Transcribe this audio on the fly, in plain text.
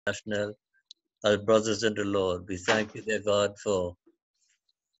National, our brothers in the Lord. We thank you, dear God, for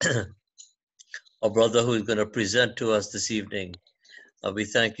our brother who is going to present to us this evening. We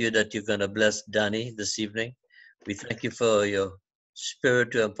thank you that you're going to bless Danny this evening. We thank you for your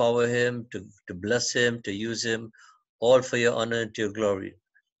spirit to empower him, to bless him, to use him, all for your honor and to your glory.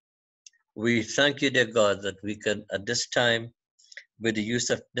 We thank you, dear God, that we can, at this time, with the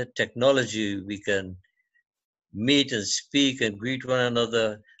use of the technology, we can meet and speak and greet one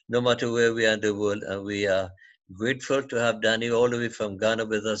another no matter where we are in the world. And we are grateful to have Danny all the way from Ghana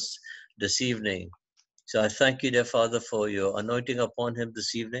with us this evening. So I thank you, dear Father, for your anointing upon him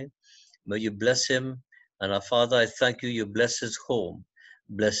this evening. May you bless him. And our Father, I thank you, you bless his home,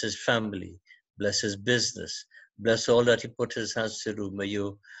 bless his family, bless his business, bless all that he put his hands to do. May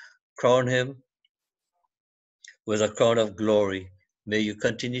you crown him with a crown of glory. May you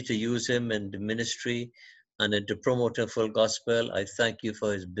continue to use him in the ministry and in to promote the full gospel. I thank you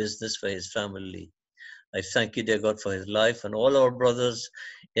for his business, for his family. I thank you, dear God, for his life and all our brothers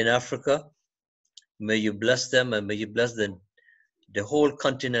in Africa. May you bless them and may you bless the whole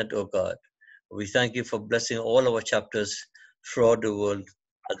continent, oh God. We thank you for blessing all our chapters throughout the world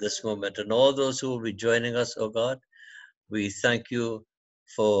at this moment. And all those who will be joining us, oh God, we thank you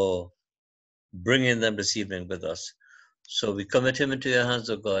for bringing them this evening with us. So we commit him into your hands,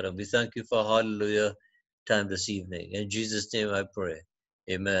 O God, and we thank you for hallelujah time this evening. In Jesus' name I pray.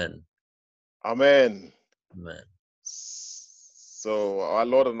 Amen. Amen. Amen. So, our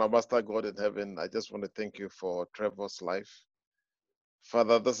Lord and our Master God in heaven, I just want to thank you for Trevor's life.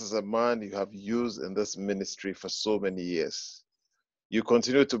 Father, this is a man you have used in this ministry for so many years. You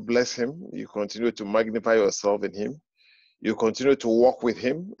continue to bless him. You continue to magnify yourself in him. You continue to walk with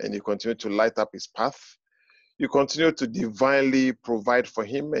him, and you continue to light up his path. You continue to divinely provide for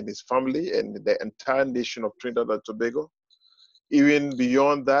him and his family and the entire nation of Trinidad and Tobago. Even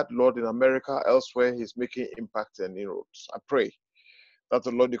beyond that, Lord, in America, elsewhere, he's making impact and inroads. I pray that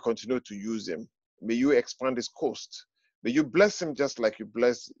the Lord, you continue to use him. May you expand his coast. May you bless him just like you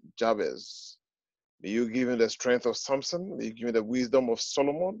blessed Jabez. May you give him the strength of Samson. May you give him the wisdom of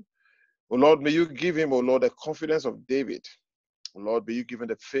Solomon. Oh Lord, may you give him, oh Lord, the confidence of David. Oh Lord, may you give him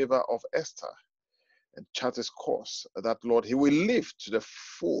the favor of Esther and chart his course, that, Lord, he will live to the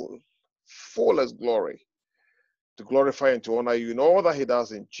fullest glory, to glorify and to honor you in all that he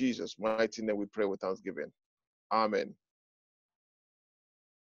does. In Jesus' mighty name we pray with thanksgiving. Amen.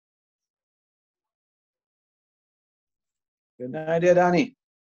 Good night, dear Danny.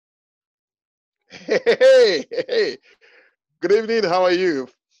 Hey. Good evening. How are you?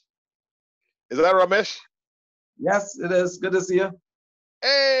 Is that Ramesh? Yes, it is. Good to see you.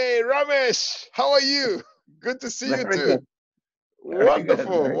 Hey, Ramesh. How are you? Good to see you too. Good.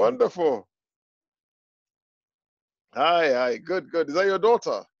 Wonderful, Good. wonderful. Hi. Good. Is that your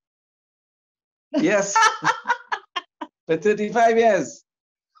daughter? Yes. For 35 years.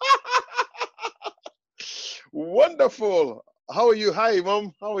 Wonderful. How are you? Hi,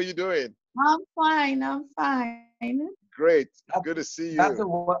 Mom. How are you doing? I'm fine. Great. Good to see you. That's the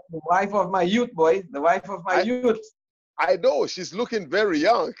wife of my youth, boy. The wife of my youth. I know. She's looking very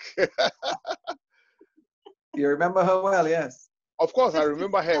young. You remember her well, yes. Of course, I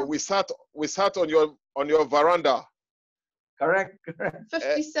remember her. We sat on your veranda. Correct.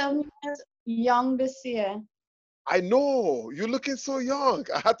 57 years young this year. I know. You're looking so young.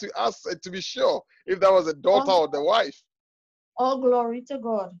 I had to ask to be sure if that was a daughter or the wife. All glory to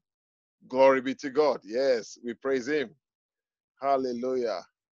God. Glory be to God. Yes, we praise him. Hallelujah.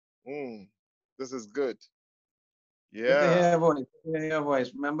 This is good. Yeah. Good to hear your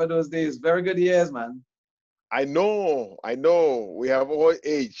voice. Remember those days? Very good years, man. I know. We have all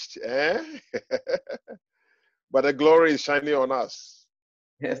aged, eh? But the glory is shining on us.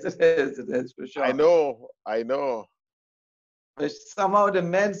 Yes, it is for sure. I know. But somehow the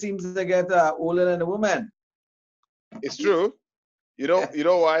men seem to get older than the women. It's true. You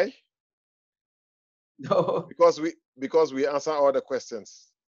know why? No. Because we answer all the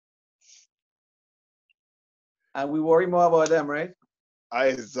questions. And we worry more about them, right?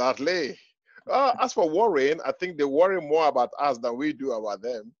 Exactly. As for worrying, I think they worry more about us than we do about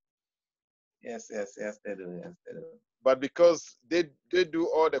them. Yes, they do. But because they do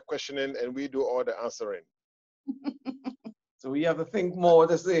all the questioning and we do all the answering. So we have to think more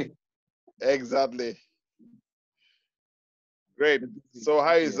to say. Exactly. Great. So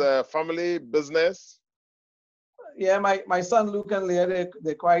how is family, business? Yeah, my son Luke and Leah,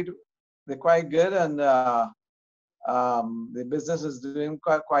 they're quite good, and the business is doing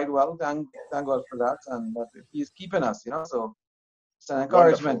quite well. Thank God for that, and that he's keeping us, so it's an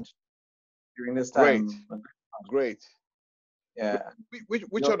encouragement. Wonderful. During this time. Great. Yeah.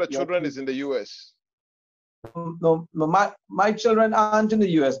 Which other children is in the U.S.? No, my children aren't in the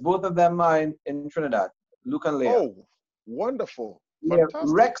U.S. Both of them are in Trinidad. Luke and Leah. Oh, wonderful. Yeah,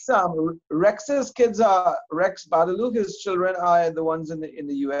 Fantastic. Rex's kids are Rex Badaluga's children are the ones in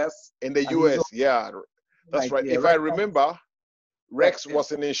the U.S. In the and he's U.S., yeah. That's right. yeah, If I remember, Rex yeah.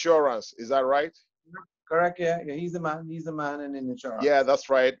 was in insurance. Is that right? Correct, yeah. He's the man. He's the man in insurance. Yeah, that's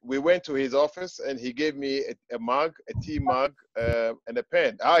right. We went to his office and he gave me a mug, a tea mug, and a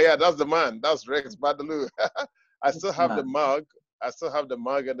pen. Oh, yeah, that's the man. That's Rex Badaloo. I still have the mug. I still have the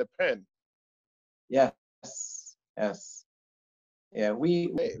mug and the pen. Yes, yes. Yeah,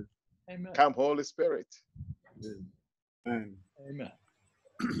 Hey, Amen. come, Holy Spirit. Amen.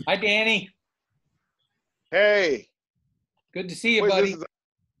 Hi, Danny. Hey. Good to see you, buddy. This?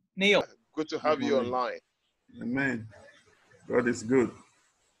 Neil. Good to have you online. Amen. God is good.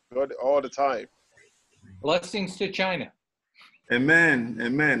 God all the time. Blessings to China. Amen.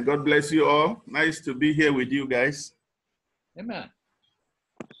 Amen. God bless you all. Nice to be here with you guys. Amen.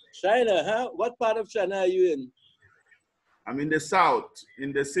 China, huh? What part of China are you in? I'm in the south,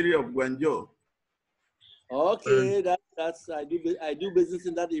 in the city of Guangzhou. Okay, that's I do business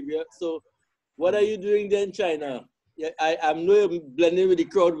in that area. So, what are you doing there in China? Yeah, I'm not blending with the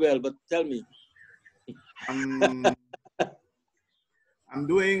crowd well, but tell me. I'm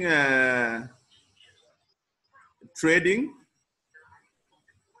doing trading.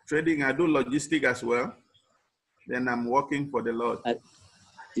 I do logistics as well. Then I'm working for the Lord.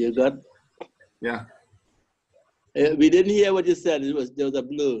 You got? Yeah. We didn't hear what you said. There was a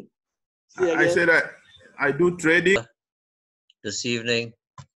blur. I said I do trading. This evening.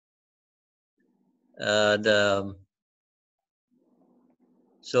 And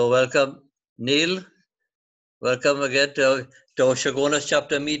so welcome, Neil. Welcome again to our Chaguanas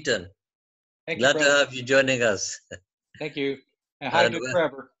chapter meeting. Glad to have you joining us. Thank you. And hi to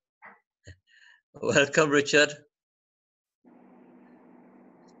Trevor. Welcome, Richard.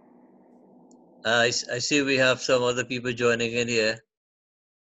 I see we have some other people joining in here.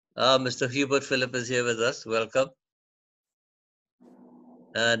 Mr. Hubert Phillip is here with us. Welcome.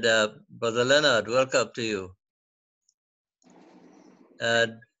 And Brother Leonard, welcome to you.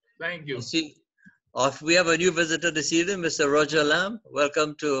 And thank you. We have a new visitor this evening, Mr. Roger Lamb.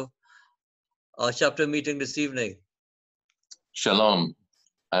 Welcome to our chapter meeting this evening. Shalom.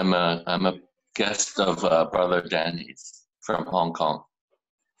 I'm a guest of Brother Danny's from Hong Kong.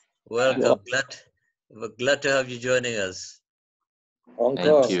 Welcome. Glad to have you joining us.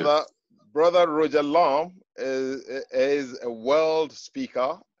 Thank you. Brother Roger Lam is a world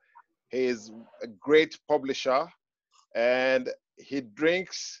speaker. He is a great publisher, and he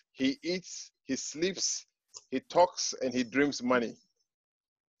drinks, he eats, he sleeps, he talks, and he dreams money.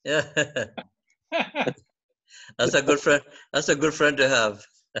 Yeah. That's a good friend. That's a good friend to have.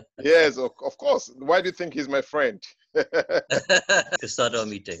 Yes, of course. Why do you think he's my friend? To start our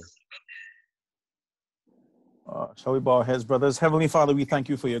meeting. Shall we bow our heads, brothers? Heavenly Father, we thank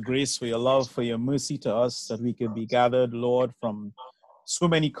you for your grace, for your love, for your mercy to us, that we could be gathered, Lord, from so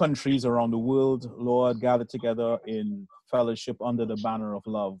many countries around the world, Lord, gathered together in fellowship under the banner of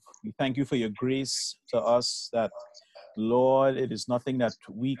love. We thank you for your grace to us, that, Lord, it is nothing that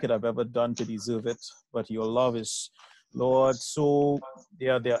we could have ever done to deserve it, but your love is, Lord, so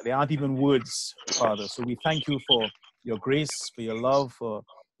there aren't even words, Father. So we thank you for your grace, for your love, for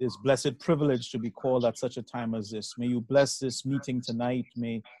this blessed privilege to be called at such a time as this. May you bless this meeting tonight.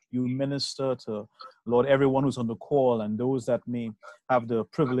 May you minister to, Lord, everyone who's on the call and those that may have the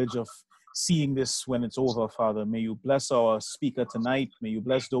privilege of seeing this when it's over, Father. May you bless our speaker tonight. May you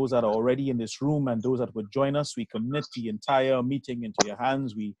bless those that are already in this room and those that would join us. We commit the entire meeting into your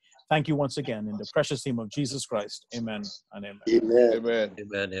hands. We thank you once again in the precious name of Jesus Christ. Amen and amen. Amen. Amen.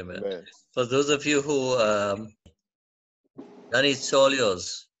 Amen. Amen. For those of you who, Danny, it's all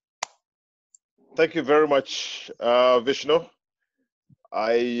yours. Thank you very much, Vishnu.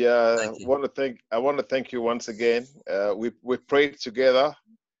 I want to thank you once again. We prayed together,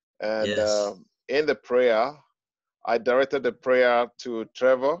 and yes. In the prayer, I directed the prayer to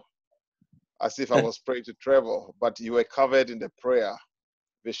Trevor, as if I was praying to Trevor, but you were covered in the prayer,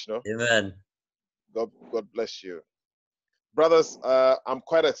 Vishnu. Amen. God bless you, brothers. I'm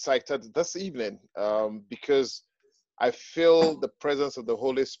quite excited this evening because I feel the presence of the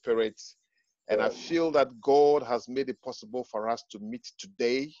Holy Spirit. And I feel that God has made it possible for us to meet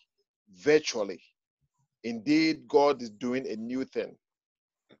today virtually. Indeed, God is doing a new thing.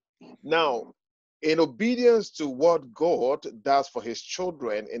 Now, in obedience to what God does for his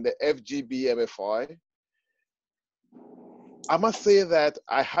children in the FGBMFI, I must say that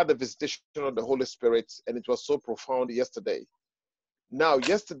I had a visitation of the Holy Spirit, and it was so profound yesterday. Now,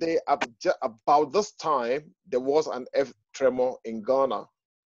 yesterday, about this time, there was an earth tremor in Ghana,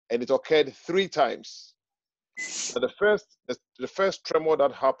 and it occurred 3 times. Now, the first tremor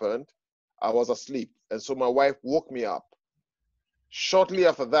that happened, I was asleep, and so my wife woke me up. Shortly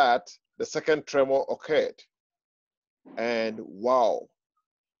after that, the second tremor occurred, and wow,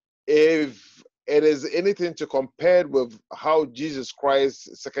 if it is anything to compare with how Jesus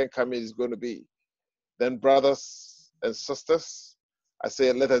Christ's second coming is going to be, then brothers and sisters, I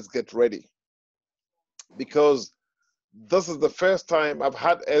say, let us get ready. Because this is the first time I've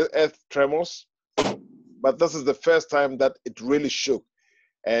had earth tremors, but this is the first time that it really shook.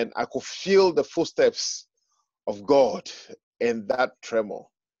 And I could feel the footsteps of God in that tremor.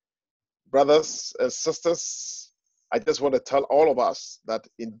 Brothers and sisters, I just want to tell all of us that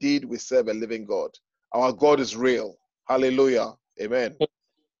indeed we serve a living God. Our God is real. Hallelujah. Amen.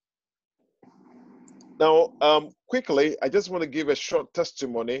 Now, quickly, I just want to give a short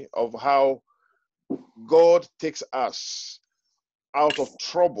testimony of how God takes us out of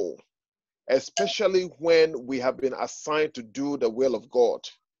trouble, especially when we have been assigned to do the will of God.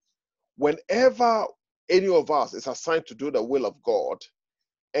 Whenever any of us is assigned to do the will of God,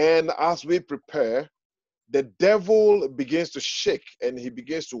 and as we prepare, the devil begins to shake and he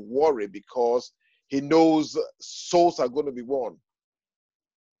begins to worry because he knows souls are going to be won.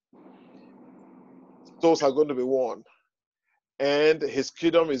 Souls are going to be won. And his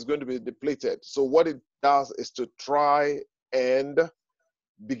kingdom is going to be depleted. So what it does is to try and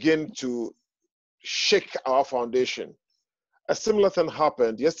begin to shake our foundation. A similar thing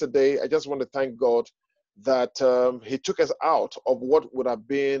happened yesterday. I just want to thank God that he took us out of what would have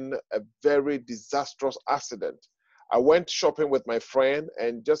been a very disastrous accident. I went shopping with my friend,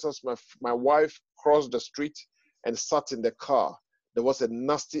 and just as my wife crossed the street and sat in the car, there was a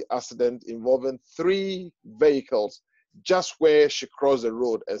nasty accident involving 3 vehicles just where she crossed the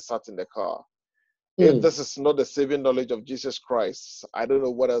road and sat in the car. If this is not the saving knowledge of Jesus Christ, I don't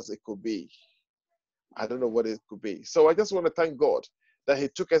know what else it could be. I don't know what it could be. So I just want to thank God that he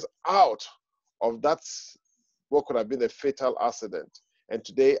took us out of that, what could have been a fatal accident. And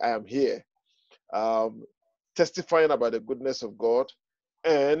today I am here testifying about the goodness of God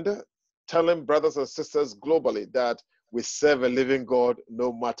and telling brothers and sisters globally that we serve a living God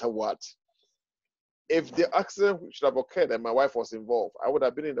no matter what. If the accident should have occurred and my wife was involved, I would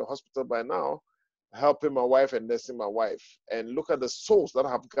have been in the hospital by now, helping my wife and nursing my wife. And look at the souls that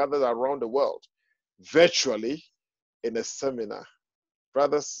have gathered around the world, virtually in a seminar.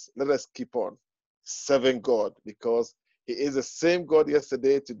 Brothers, let us keep on serving God, because he is the same God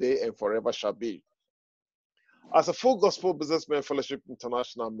yesterday, today, and forever shall be. As a Full Gospel Businessmen Fellowship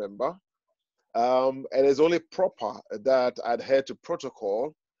International member, it is only proper that I adhere to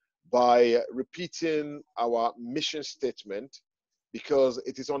protocol by repeating our mission statement, because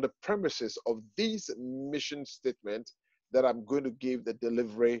it is on the premises of this mission statement that I'm going to give the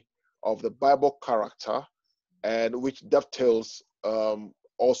delivery of the Bible character, and which dovetails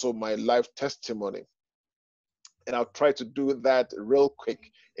also my life testimony. And I'll try to do that real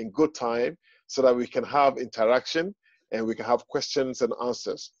quick in good time so that we can have interaction and we can have questions and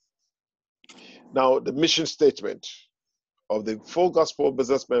answers. Now, the mission statement of the Full Gospel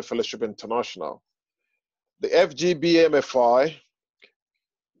Businessmen Fellowship International. The FGBMFI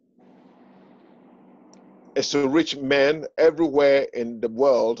is to reach men everywhere in the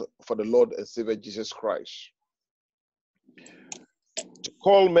world for the Lord and Savior Jesus Christ. To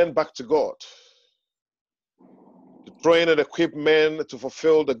call men back to God. To train and equip men to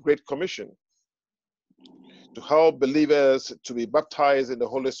fulfill the Great Commission. To help believers to be baptized in the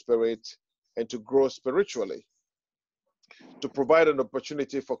Holy Spirit and to grow spiritually. To provide an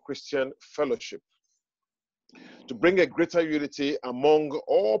opportunity for Christian fellowship. To bring a greater unity among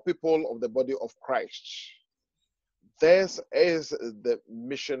all people of the body of Christ. This is the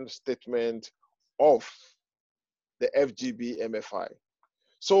mission statement of the FGBMFI.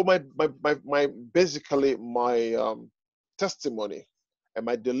 So my testimony and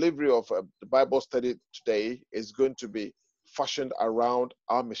my delivery of the Bible study today is going to be fashioned around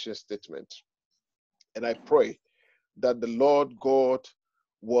our mission statement. And I pray that the Lord God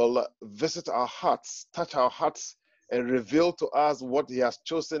will visit our hearts, touch our hearts, and reveal to us what he has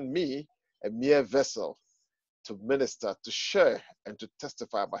chosen me, a mere vessel, to minister, to share, and to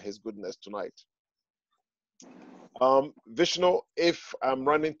testify about his goodness tonight. Vishnu, if I'm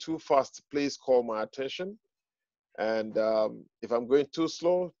running too fast, please call my attention. And if I'm going too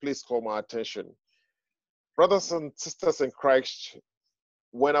slow, please call my attention. Brothers and sisters in Christ,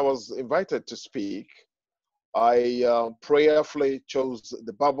 when I was invited to speak, I prayerfully chose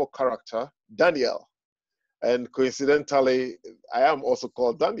the Bible character, Daniel. And coincidentally, I am also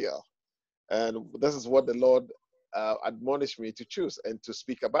called Daniel. And this is what the Lord admonished me to choose and to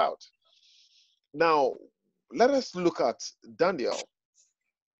speak about. Now, let us look at Daniel.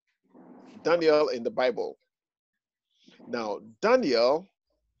 Daniel in the Bible. Now, Daniel,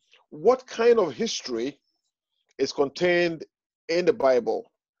 what kind of history is contained in the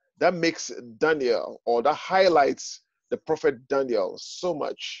Bible that makes Daniel, or that highlights the prophet Daniel so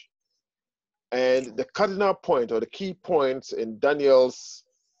much? And the cardinal point, or the key points in Daniel's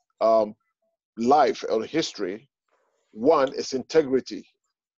life or history: one is integrity.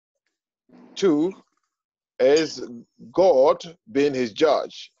 Two is God being his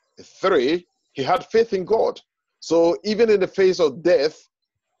judge. Three, he had faith in God. So even in the face of death,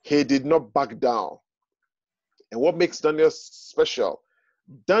 he did not back down. And what makes Daniel special?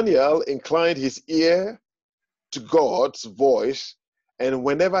 Daniel inclined his ear to God's voice, and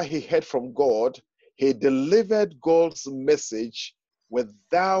whenever he heard from God, he delivered God's message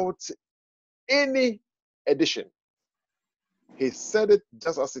without any addition. He said it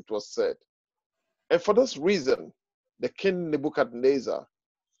just as it was said. And for this reason, the king Nebuchadnezzar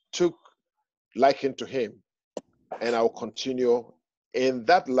took liking to him. And I will continue in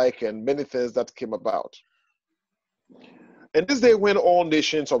that liking many things that came about. And this day, when all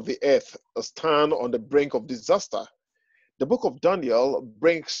nations of the earth stand on the brink of disaster, the book of Daniel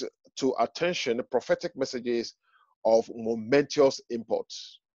brings to attention prophetic messages of momentous import.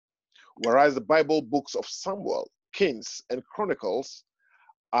 Whereas the Bible books of Samuel, Kings, and Chronicles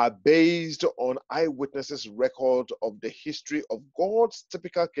are based on eyewitnesses' record of the history of God's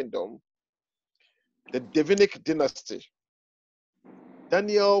typical kingdom, the Davidic dynasty,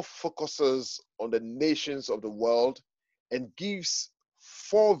 Daniel focuses on the nations of the world and gives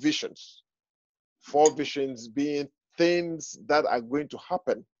four visions being things that are going to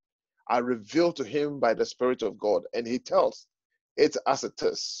happen, are revealed to him by the Spirit of God, and he tells it as it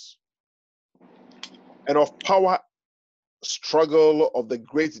is. And of power struggle of the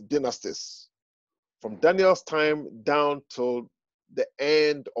great dynasties from Daniel's time down till the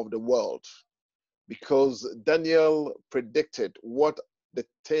end of the world, because Daniel predicted what the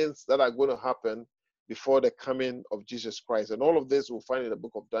things that are going to happen before the coming of Jesus Christ. And all of this we'll find in the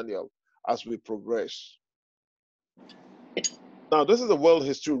book of Daniel as we progress. Now, this is a world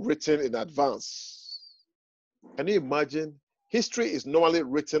history written in advance. Can you imagine? History is normally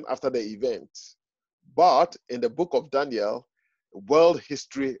written after the event, but in the book of Daniel, world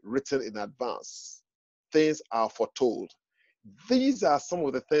history written in advance. Things are foretold. These are some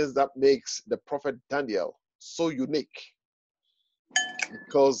of the things that makes the prophet Daniel so unique,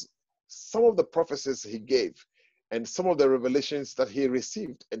 because some of the prophecies he gave and some of the revelations that he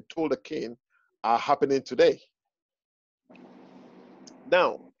received and told the king are happening today.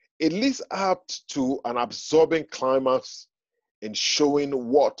 Now, it leads up to an absorbing climax in showing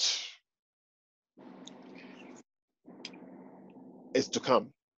what is to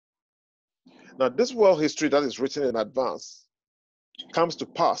come. Now, this world history that is written in advance comes to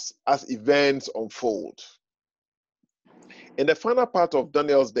pass as events unfold. In the final part of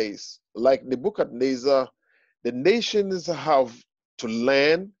Daniel's days, like Nebuchadnezzar, the nations have to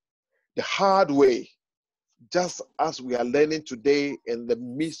learn the hard way, just as we are learning today in the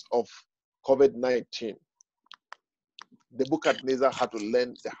midst of COVID-19. Nebuchadnezzar had to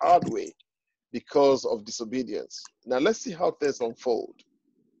learn the hard way because of disobedience. Now let's see how things unfold.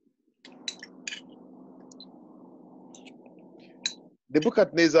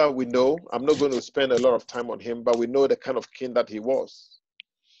 Nebuchadnezzar, we know, I'm not going to spend a lot of time on him, but we know the kind of king that he was.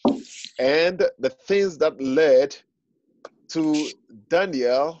 And the things that led to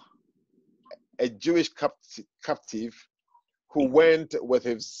Daniel, a Jewish captive, who went with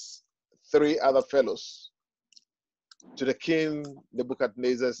his 3 other fellows to the king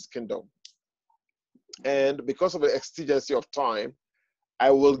Nebuchadnezzar's kingdom. And because of the exigency of time,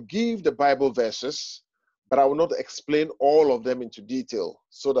 I will give the Bible verses, but I will not explain all of them into detail,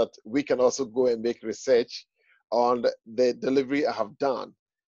 so that we can also go and make research on the delivery I have done.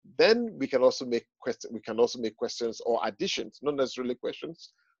 Then we can also make questions or additions, not necessarily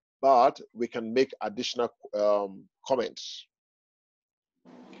questions, but we can make additional comments.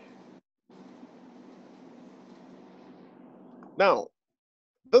 Now,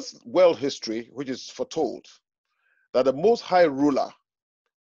 this world history, which is foretold that the Most High ruler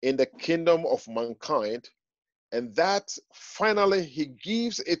in the kingdom of mankind, and that finally he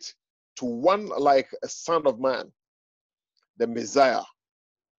gives it to one like a son of man, the Messiah,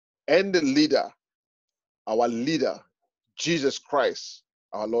 and the leader, our leader, Jesus Christ,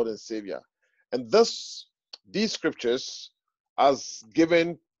 our Lord and Savior. And thus, these scriptures, as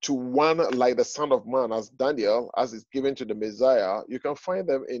given to one like the Son of Man as Daniel, as is given to the Messiah, you can find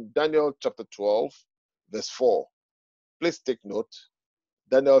them in Daniel chapter 12, verse 4. Please take note.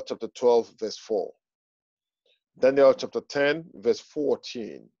 Daniel chapter 12, verse 4. Daniel chapter 10, verse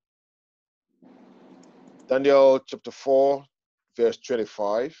 14. Daniel chapter 4, verse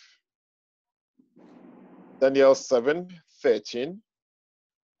 25. Daniel 7, 13.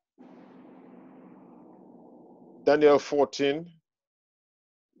 Daniel 14,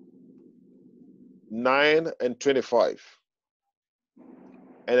 9 and 25.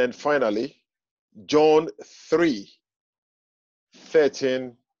 And then finally, John 3,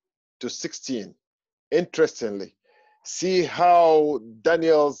 13 to 16. Interestingly, see how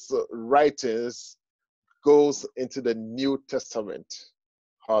Daniel's writings goes into the New Testament.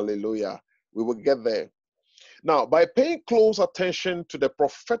 Hallelujah. We will get there. Now, by paying close attention to the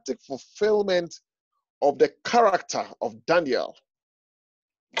prophetic fulfillment of the character of Daniel,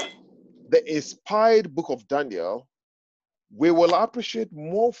 the inspired book of Daniel, we will appreciate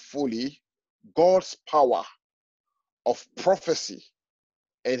more fully God's power of prophecy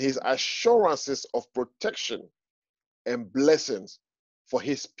and his assurances of protection and blessings for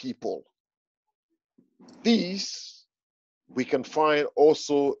his people. These we can find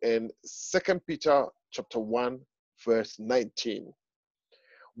also in 2 Peter chapter 1, verse 19,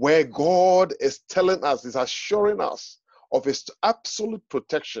 where God is telling us, is assuring us of his absolute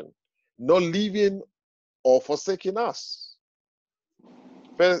protection, not leaving or forsaking us.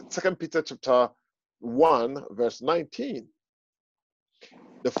 2 Peter chapter 1, verse 19,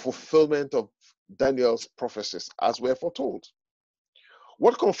 the fulfillment of Daniel's prophecies as we're foretold.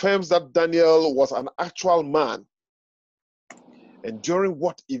 What confirms that Daniel was an actual man? And during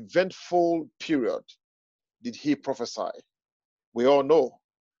what eventful period did he prophesy? We all know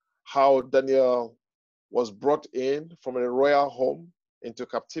how Daniel was brought in from a royal home into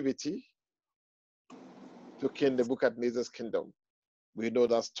captivity to King Nebuchadnezzar's kingdom. We know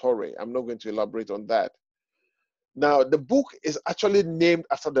that story. I'm not going to elaborate on that. Now, the book is actually named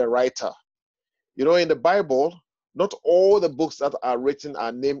after the writer. You know, in the Bible, not all the books that are written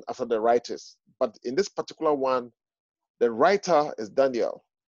are named after the writers, but in this particular one, the writer is Daniel,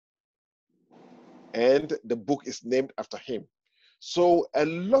 and the book is named after him. So a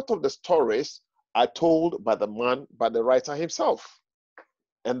lot of the stories are told by the writer himself.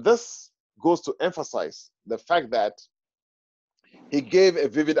 And this goes to emphasize the fact that he gave a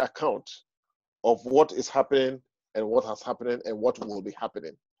vivid account of what is happening and what has happened and what will be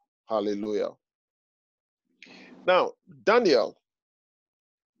happening. Hallelujah. Now, Daniel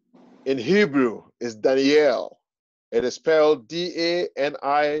in Hebrew is Daniel. It is spelled D-A-N-I-Y-E-L,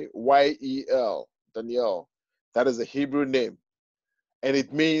 Daniel. That is a Hebrew name. And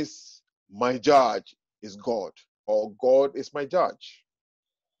it means my judge is God, or God is my judge.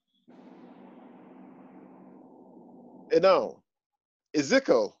 And now,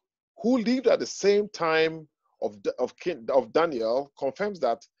 Ezekiel, who lived at the same time of Daniel, confirms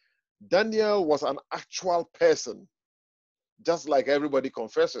that Daniel was an actual person, just like everybody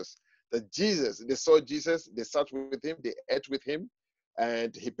confesses that Jesus, they saw Jesus, they sat with him, they ate with him,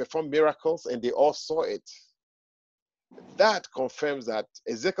 and he performed miracles, and they all saw it. That confirms that,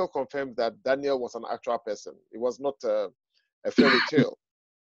 Ezekiel confirms that Daniel was an actual person. It was not a fairy tale.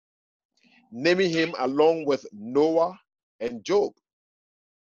 Naming him along with Noah and Job.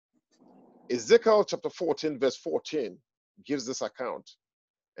 Ezekiel chapter 14, verse 14 gives this account.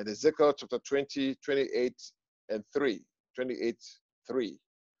 And Ezekiel chapter 20, 28 and 3, 28, 3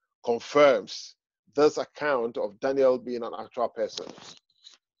 confirms this account of Daniel being an actual person.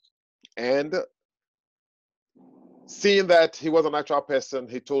 And seeing that he was an actual person,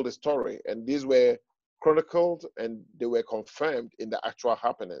 he told a story. And these were chronicled and they were confirmed in the actual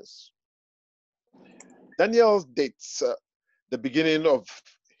happenings. Daniel dates the beginning of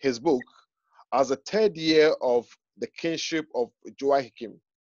his book as the 3rd year of the kingship of Jehoiakim.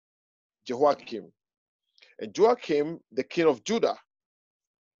 And Joachim, the king of Judah.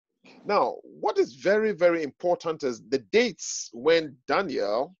 Now, what is very, very important is the dates when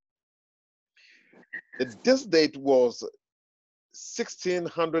Daniel, this date was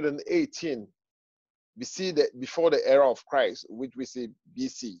 1618 BC, before the era of Christ, which we say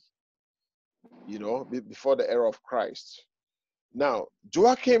BC, you know, before the era of Christ. Now,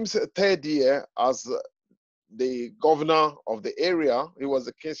 Joachim's 3rd year as the governor of the area, he was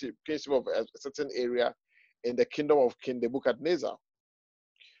the kingship of a certain area in the kingdom of King Nebuchadnezzar.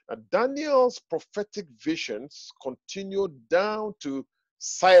 Now, Daniel's prophetic visions continued down to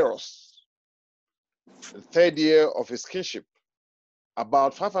Cyrus, the 3rd year of his kingship,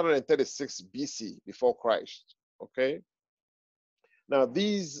 about 536 BC before Christ. Okay. Now,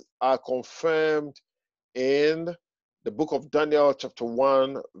 these are confirmed in the book of Daniel, chapter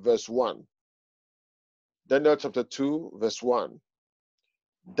 1, verse 1. Daniel chapter 2, verse 1.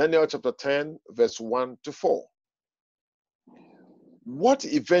 Daniel chapter 10, verse 1 to 4. What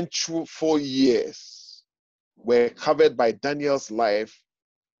eventual 4 years were covered by Daniel's life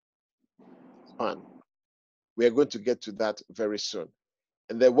span? We are going to get to that very soon.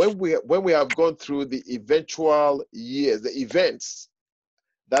 And then when we have gone through the eventual years, the events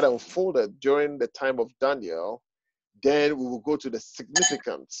that unfolded during the time of Daniel, then we will go to the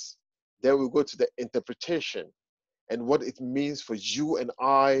significance. Then we'll go to the interpretation and what it means for you and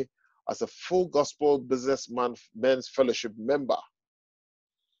I as a full gospel businessman, men's fellowship member.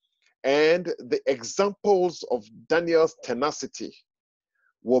 And the examples of Daniel's tenacity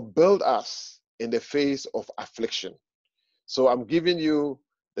will build us in the face of affliction. So I'm giving you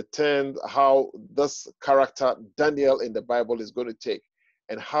the term how this character Daniel in the Bible is going to take,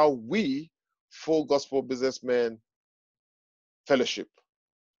 and how we full gospel businessmen fellowship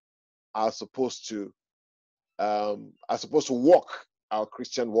are supposed to walk our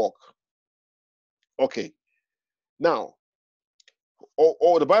Christian walk. Okay. Now,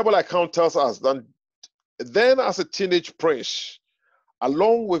 the Bible account tells us that then as a teenage prince,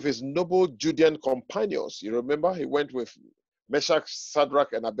 along with his noble Judean companions, you remember he went with Meshach,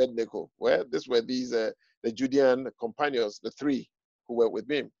 Shadrach, and Abednego. Well, these were the Judean companions, the three who were with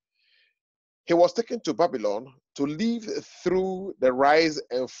him. He was taken to Babylon to live through the rise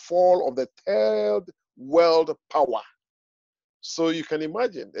and fall of the third world power. So you can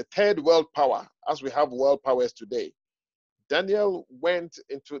imagine the third world power, as we have world powers today. Daniel went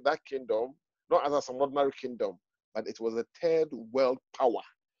into that kingdom, not as an ordinary kingdom, but it was a third world power.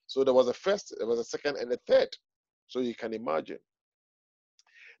 So there was a first, there was a second, and a third. So you can imagine.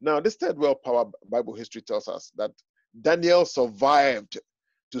 Now, this third world power, Bible history tells us that Daniel survived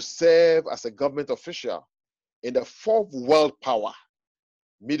to serve as a government official in the fourth world power,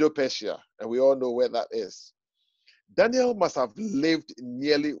 Middle Persia, and we all know where that is. Daniel must have lived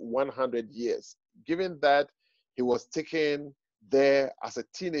nearly 100 years, given that he was taken there as a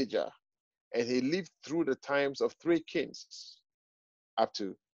teenager, and he lived through the times of 3 kings up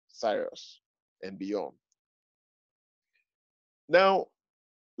to Cyrus and beyond. Now,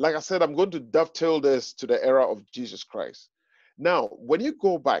 like I said, I'm going to dovetail this to the era of Jesus Christ. Now, when you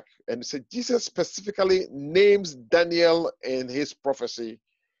go back and say Jesus specifically names Daniel in his prophecy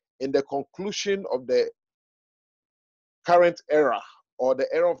in the conclusion of the current era, or the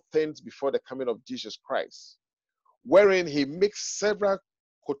era of things before the coming of Jesus Christ, wherein he makes several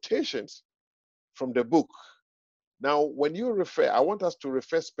quotations from the book. Now, when you refer, I want us to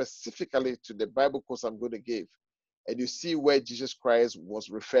refer specifically to the Bible quotes I'm going to give, and you see where Jesus Christ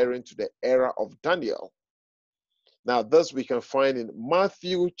was referring to the era of Daniel. Now, this we can find in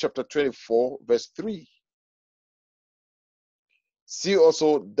Matthew chapter 24, verse 3. See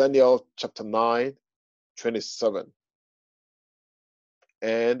also Daniel chapter 9, 27,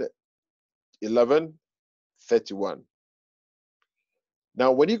 and 11, 31.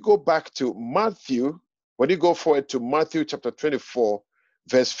 Now, when you go back to Matthew, when you go forward to Matthew chapter 24,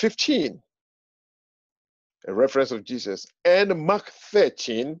 verse 15, a reference of Jesus, and Mark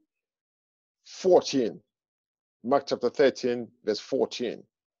 13, 14. Mark chapter 13, verse 14.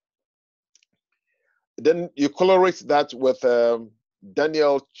 Then you correlate that with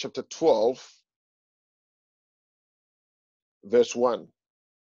Daniel chapter 12, verse 1.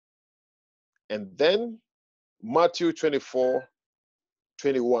 And then Matthew 24,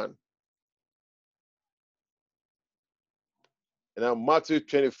 21. And now Matthew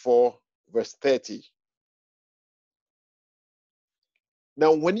 24, verse 30.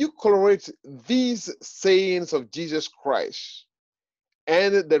 Now, when you correlate these sayings of Jesus Christ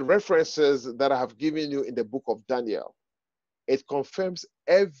and the references that I have given you in the book of Daniel, it confirms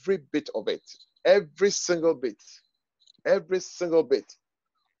every bit of it, every single bit of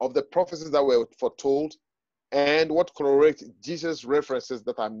the prophecies that were foretold, and what corroborates Jesus' references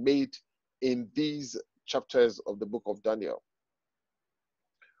that are made in these chapters of the book of Daniel.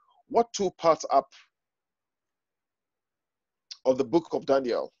 What 2 parts up of the book of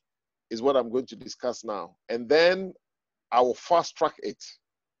Daniel is what I'm going to discuss now. And then I will fast track it.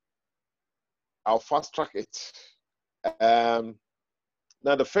 Now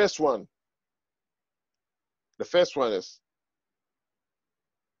the first one is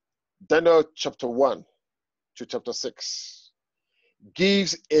Daniel chapter 1 to chapter 6.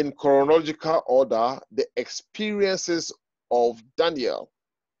 Gives in chronological order the experiences of Daniel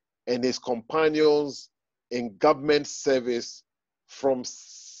and his companions in government service from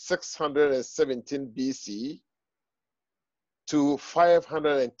 617 BC to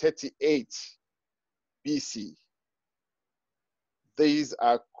 538 BC. These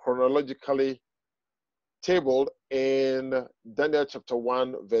are chronologically tabled in Daniel chapter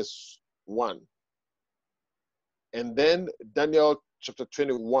 1, verse 1. And then Daniel chapter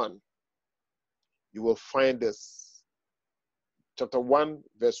 21, you will find this. Chapter 1,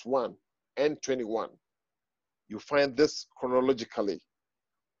 verse 1 and 21. You find this chronologically.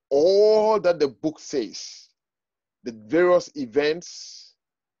 All that the book says, the various events,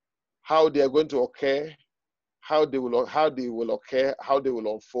 how they are going to occur, how they will occur, how they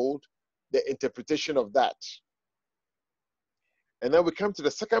will unfold, the interpretation of that. And then we come to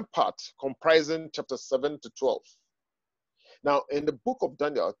the second part, comprising chapter 7 to 12. Now, in the book of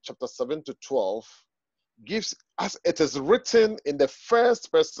Daniel, chapter 7 to 12, gives us, it is written in the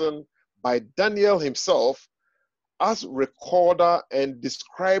first person by Daniel himself as recorder, and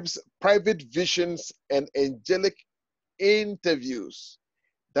describes private visions and angelic interviews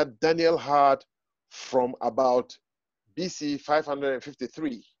that Daniel had from about BC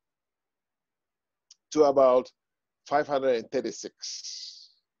 553 to about 536.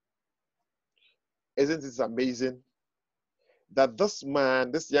 Isn't it amazing that this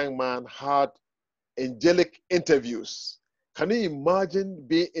young man had angelic interviews? Can you imagine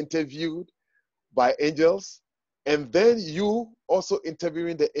being interviewed by angels, and then you also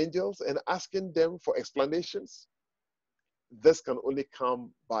interviewing the angels and asking them for explanations? This can only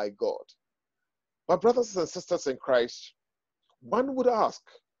come by God. My brothers and sisters in Christ, one would ask,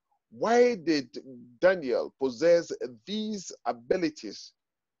 why did Daniel possess these abilities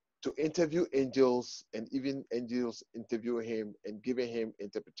to interview angels, and even angels interview him and giving him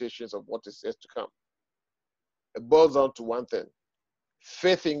interpretations of what is yet to come? It boils down to one thing: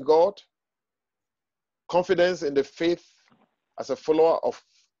 faith in God, confidence in the faith as a follower of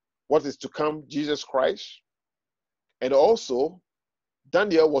what is to come, Jesus Christ. And also,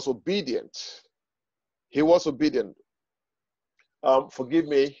 Daniel was obedient. He was obedient. Forgive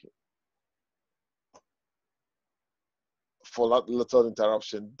me for that little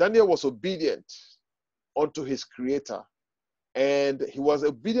interruption. Daniel was obedient unto his creator. And he was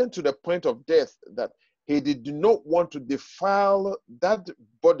obedient to the point of death, that he did not want to defile that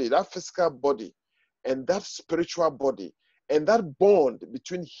body, that physical body, and that spiritual body, and that bond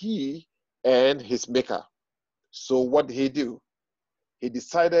between he and his maker. So what did he do? He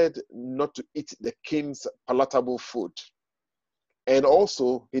decided not to eat the king's palatable food. And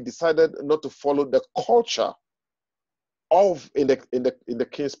also he decided not to follow the culture of in the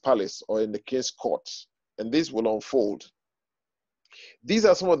king's palace or in the king's court. And this will unfold. These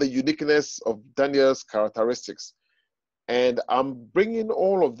are some of the uniqueness of Daniel's characteristics. And I'm bringing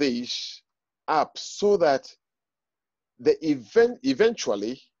all of these up so that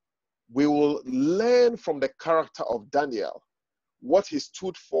eventually we will learn from the character of Daniel, what he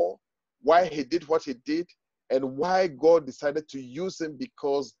stood for, why he did what he did, and why God decided to use him,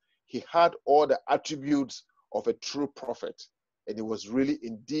 because he had all the attributes of a true prophet. And he was really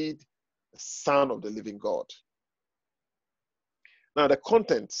indeed the Son of the living God. Now, the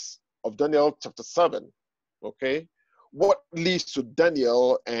contents of Daniel chapter 7, okay? What leads to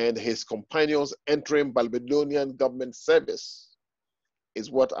Daniel and his companions entering Babylonian government service is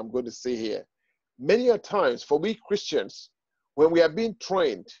what I'm going to say here. Many a times, for we Christians, when we are being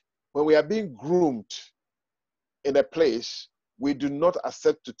trained, when we are being groomed in a place, we do not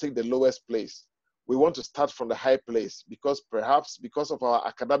accept to take the lowest place. We want to start from the high place, because perhaps because of our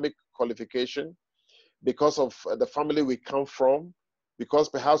academic qualification, because of the family we come from, because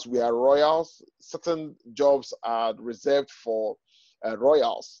perhaps we are royals. Certain jobs are reserved for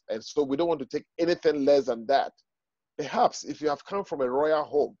royals, and so we don't want to take anything less than that. Perhaps if you have come from a royal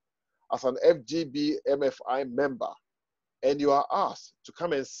home as an FGBMFI member, and you are asked to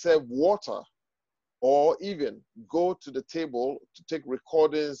come and serve water, or even go to the table to take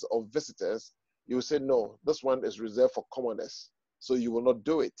recordings of visitors, you will say, no, this one is reserved for commoners, so you will not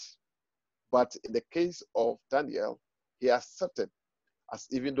do it. But in the case of Daniel, he accepted, as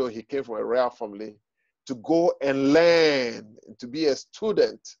even though he came from a royal family, to go and learn, to be a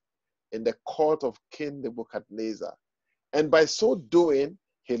student in the court of King Nebuchadnezzar. And by so doing,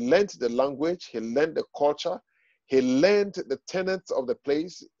 he learned the language, he learned the culture, he learned the tenets of the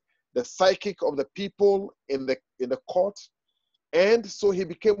place, the psychic of the people in the court, and so he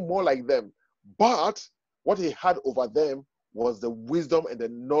became more like them. But what he had over them was the wisdom and the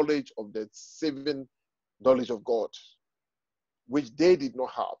knowledge of the saving knowledge of God, which they did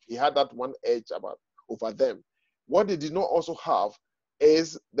not have. He had that one edge over them. What they did not also have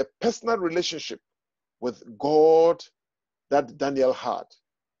is the personal relationship with God that Daniel had.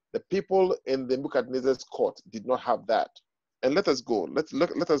 The people in the Nebuchadnezzar's court did not have that. And let us go.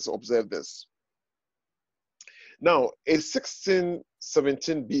 Let us observe this. Now, in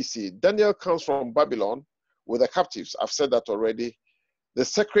 1617 BC, Daniel comes from Babylon with the captives. I've said that already. The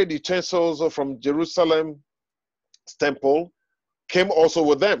sacred utensils from Jerusalem's temple came also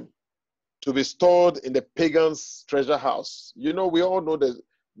with them to be stored in the pagan's treasure house. You know, we all know that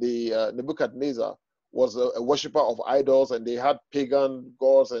Nebuchadnezzar was a worshiper of idols, and they had pagan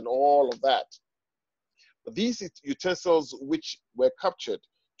gods and all of that. But these utensils, which were captured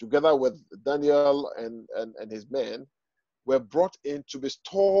together with Daniel and his men, were brought in to be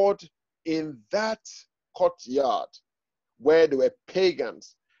stored in that courtyard where there were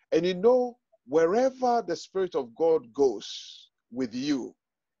pagans. And you know, wherever the Spirit of God goes with you,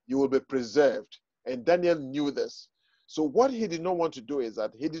 you will be preserved. And Daniel knew this. So what he did not want to do is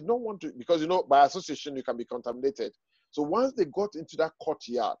that he did not want to, because you know, by association, you can be contaminated. So once they got into that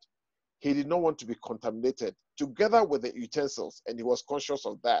courtyard, he did not want to be contaminated together with the utensils, and he was conscious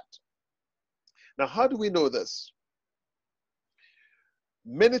of that. Now, how do we know this?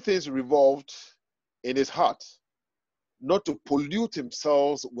 Many things revolved in his heart, not to pollute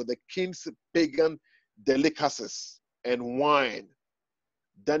himself with the king's pagan delicacies and wine.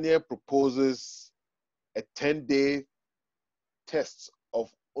 Daniel proposes a 10-day test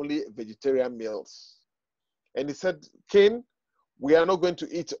of only vegetarian meals. And he said, King, we are not going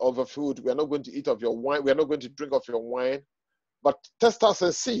to eat of your food. We are not going to eat of your wine. We are not going to drink of your wine. But test us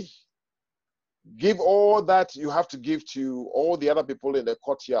and see. Give all that you have to give to all the other people in the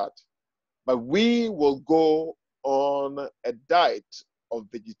courtyard. But we will go on a diet of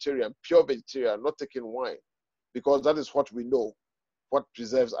vegetarian, pure vegetarian, not taking wine. Because that is what we know, what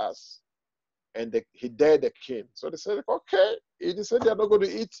preserves us. And he dared the king. So they said, okay, he said they are not going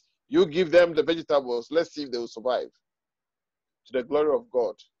to eat. You give them the vegetables. Let's see if they will survive. To the glory of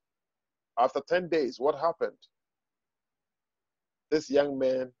God. After 10 days, what happened? This young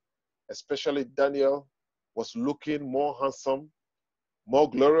man, especially Daniel, was looking more handsome, more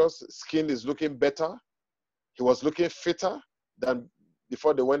glorious. Skin is looking better. He was looking fitter than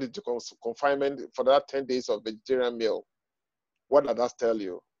before they went into confinement for that 10 days of vegetarian meal. What does that tell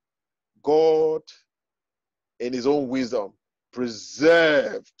you? God, in his own wisdom,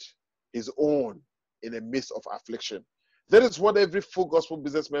 preserved his own in the midst of affliction. That is what every full gospel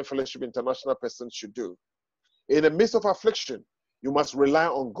businessman fellowship international person should do. In the midst of affliction, you must rely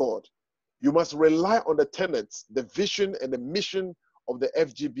on God. You must rely on the tenets, the vision, and the mission of the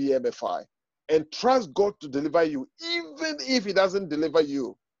FGBMFI, and trust God to deliver you, even if he doesn't deliver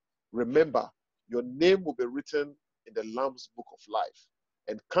you. Remember, your name will be written in the Lamb's book of life.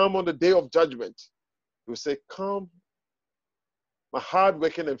 And come on the day of judgment, he will say, come, my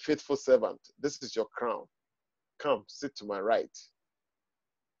hard-working and faithful servant, this is your crown. Come, sit to my right.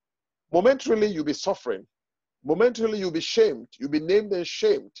 Momentarily, you'll be suffering. Momentarily, you'll be shamed. You'll be named and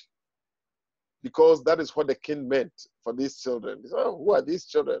shamed. Because that is what the king meant for these children. He said, oh, who are these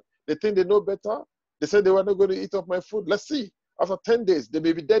children? They think they know better. They said they were not going to eat of my food. Let's see. After 10 days, they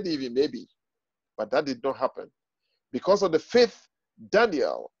may be dead even, maybe. But that did not happen. Because of the faith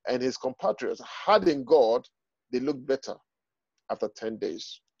Daniel and his compatriots had in God, they looked better after 10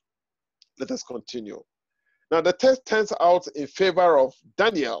 days. Let us continue. Now, the test turns out in favor of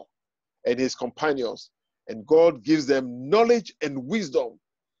Daniel and his companions, and God gives them knowledge and wisdom.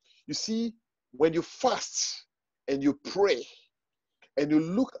 You see, when you fast and you pray and you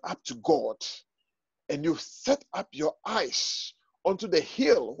look up to God and you set up your eyes onto the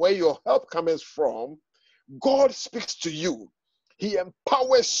hill where your help comes from, God speaks to you. He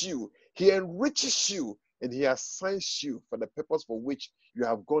empowers you. He enriches you. And he assigns you for the purpose for which you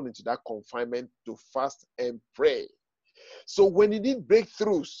have gone into that confinement to fast and pray. So when you need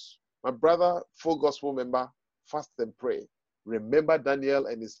breakthroughs, my brother, full gospel member, fast and pray. Remember Daniel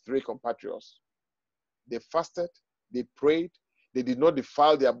and his 3 compatriots. They fasted, they prayed, they did not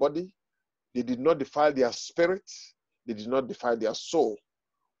defile their body, they did not defile their spirit, they did not defile their soul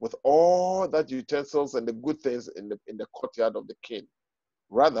with all that utensils and the good things in the courtyard of the king.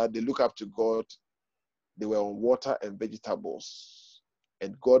 Rather, they look up to God. They were on water and vegetables.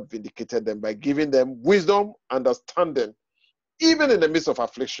 And God vindicated them by giving them wisdom, understanding, even in the midst of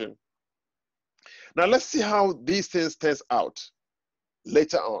affliction. Now, let's see how these things turn out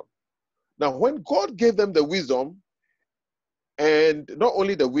later on. Now, when God gave them the wisdom, and not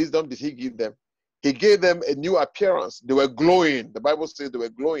only the wisdom did he give them, he gave them a new appearance. They were glowing. The Bible says they were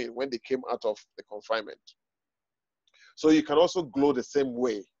glowing when they came out of the confinement. So you can also glow the same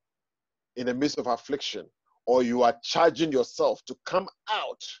way in the midst of affliction, or you are charging yourself to come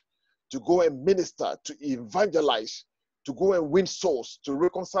out, to go and minister, to evangelize, to go and win souls, to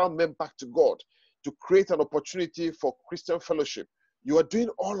reconcile men back to God. to create an opportunity for Christian fellowship. You are doing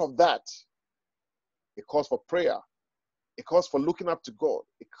all of that. It calls for prayer. It calls for looking up to God.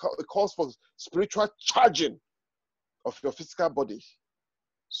 It calls for spiritual charging of your physical body,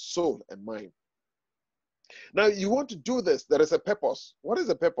 soul, and mind. Now, you want to do this, there is a purpose. What is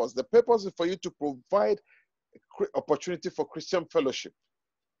the purpose? The purpose is for you to provide opportunity for Christian fellowship.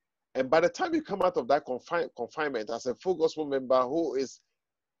 And by the time you come out of that confinement as a full gospel member who is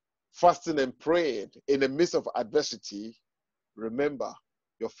fasting and praying in the midst of adversity, remember,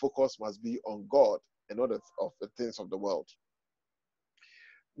 your focus must be on God and not of the things of the world.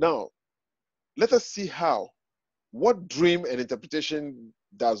 Now, let us see what dream and interpretation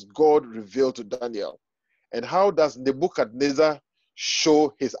does God reveal to Daniel? And how does Nebuchadnezzar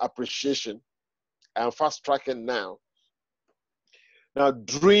show his appreciation? I'm fast tracking now. Now,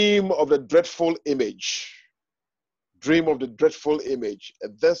 dream of the dreadful image. Dream of the dreadful image.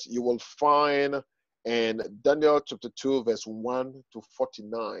 This you will find in Daniel chapter 2, verse 1 to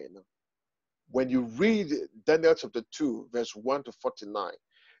 49. When you read Daniel chapter 2, verse 1 to 49,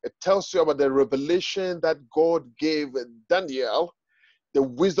 it tells you about the revelation that God gave Daniel, the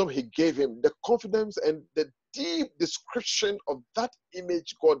wisdom he gave him, the confidence and the deep description of that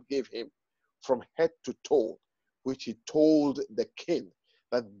image God gave him from head to toe, which he told the king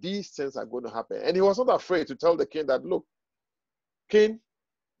that these things are going to happen. And he was not afraid to tell the king that, look, king,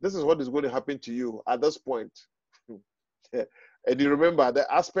 this is what is going to happen to you at this point. And you remember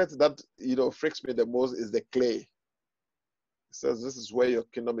the aspect that freaks me the most is the clay. It says this is where your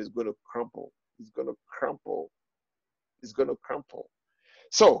kingdom is going to crumple. It's going to crumple. It's going to crumple.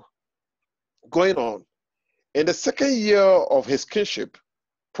 So, going on, in the second year of his kingship,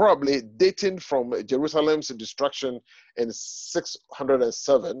 probably dating from Jerusalem's destruction in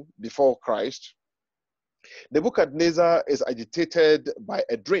 607 before Christ, Nebuchadnezzar is agitated by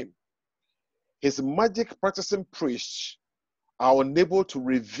a dream. His magic practicing priests are unable to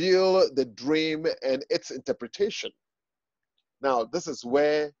reveal the dream and its interpretation. Now, this is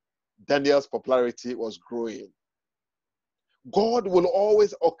where Daniel's popularity was growing. God will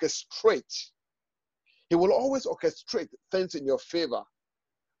always orchestrate. He will always orchestrate things in your favor.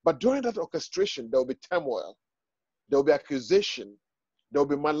 But during that orchestration, there will be turmoil. There will be accusation. There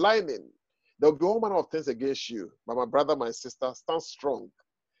will be maligning. There will be all manner of things against you. But my brother, my sister, stand strong.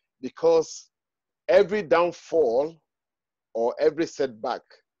 Because every downfall or every setback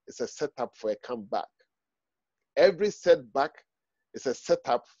is a setup for a comeback. Every setback is a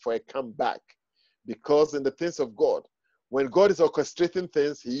setup for a comeback. Because in the things of God, when God is orchestrating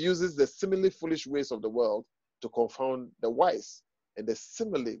things, he uses the seemingly foolish ways of the world to confound the wise, and the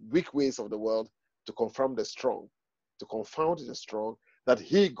seemingly weak ways of the world to confound the strong, that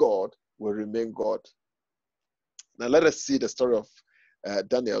he, God, will remain God. Now let us see the story of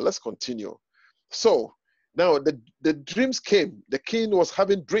Daniel. Let's continue. So now the dreams came. The king was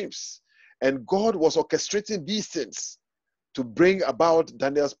having dreams, and God was orchestrating these things to bring about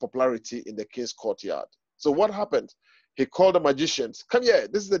Daniel's popularity in the king's courtyard. So what happened? He called the magicians. Come here,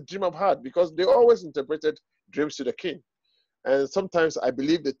 this is the dream I've had, because they always interpreted dreams to the king. And sometimes I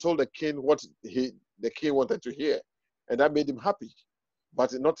believe they told the king what the king wanted to hear, and that made him happy.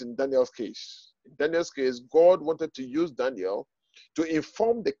 But not in Daniel's case. In Daniel's case, God wanted to use Daniel to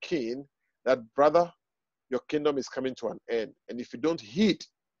inform the king that, brother, your kingdom is coming to an end. And if you don't heed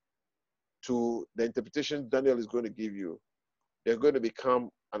to the interpretation Daniel is going to give you, you're going to become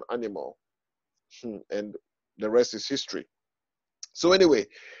an animal. And the rest is history. So anyway,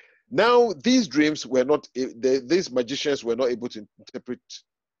 now these dreams were not, these magicians were not able to interpret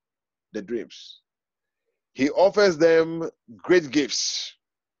the dreams. He offers them great gifts,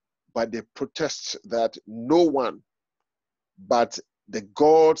 but they protest that no one but the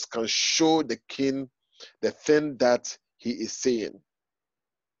gods can show the king the thing that he is saying.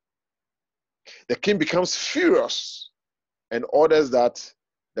 The king becomes furious and orders that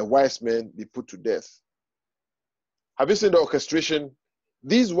the wise men be put to death. Have you seen the orchestration?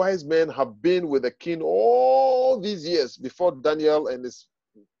 These wise men have been with the king all these years before Daniel and his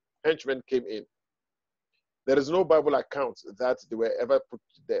henchmen came in. There is no Bible account that they were ever put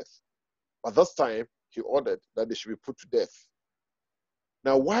to death. But this time, he ordered that they should be put to death.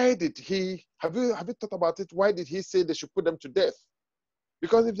 Now, why did he, have you thought about it? Why did he say they should put them to death?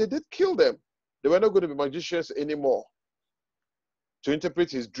 Because if they did kill them, they were not going to be magicians anymore to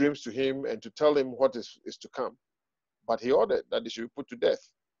interpret his dreams to him and to tell him what is to come. But he ordered that they should be put to death.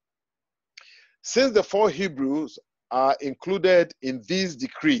 Since the 4 Hebrews are included in this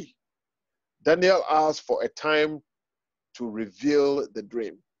decree, Daniel asked for a time to reveal the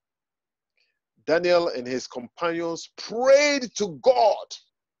dream. Daniel and his companions prayed to God.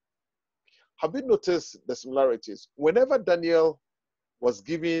 have you noticed the similarities? Whenever Daniel was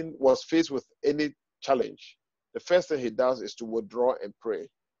faced with any challenge, the first thing he does is to withdraw and pray.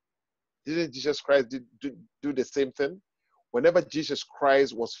 Didn't Jesus Christ do the same thing? Whenever Jesus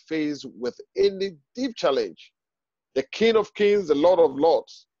Christ was faced with any deep challenge, the King of Kings, the Lord of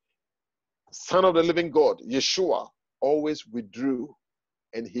Lords, Son of the living God, Yeshua, always withdrew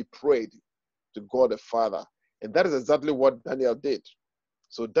and he prayed to God the Father. And that is exactly what Daniel did.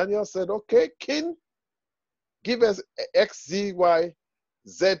 So Daniel said, okay, King, give us X, Z, Y,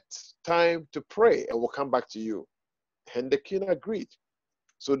 Z time to pray and we'll come back to you. And the king agreed.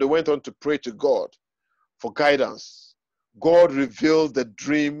 So they went on to pray to God for guidance. God revealed the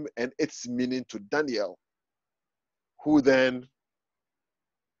dream and its meaning to Daniel, who then,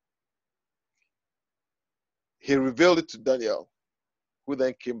 he revealed it to Daniel, who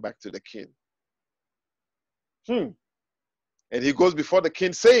then came back to the king. And he goes before the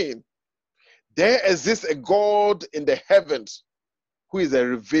king saying, there exists a God in the heavens who is a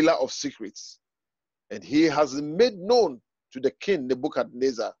revealer of secrets. And he has made known to the king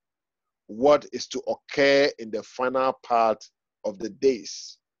Nebuchadnezzar what is to occur in the final part of the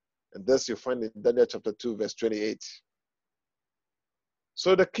days. And this you find in Daniel chapter 2, verse 28.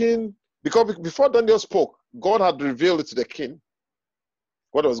 So the king, because before Daniel spoke, God had revealed it to the king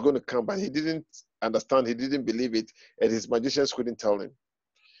what was going to come, but he didn't understand, he didn't believe it, and his magicians couldn't tell him.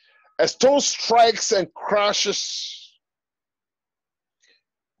 A stone strikes and crashes,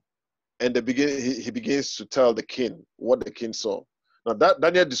 and he begins to tell the king what the king saw. Now that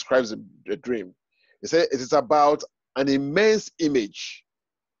Daniel describes the dream. He said it is about an immense image,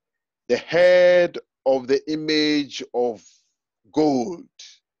 the head of the image of gold,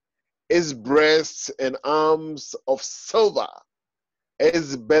 its breasts and arms of silver,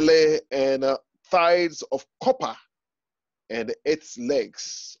 its belly and thighs of copper, and its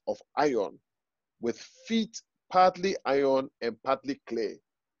legs of iron, with feet partly iron and partly clay.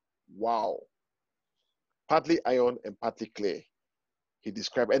 Wow. Partly iron and partly clay, he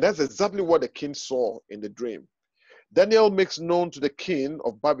described. And that's exactly what the king saw in the dream. Daniel makes known to the king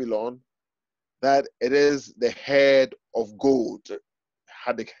of Babylon that it is the head of gold,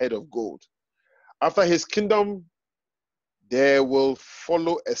 had the head of gold. After his kingdom, there will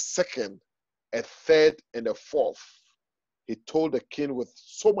follow a second, a third, and a fourth. He told the king with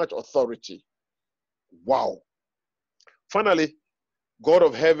so much authority. Wow. Finally, God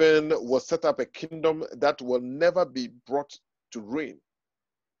of heaven will set up a kingdom that will never be brought to ruin.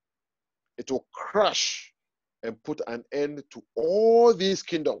 It will crush and put an end to all these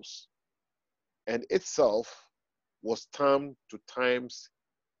kingdoms, and itself will stand to times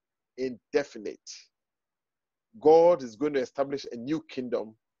indefinite. God is going to establish a new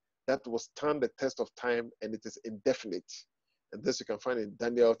kingdom that will stand the test of time, and it is indefinite. And this you can find in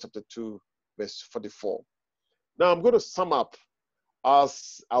Daniel chapter 2, verse 44. Now I'm going to sum up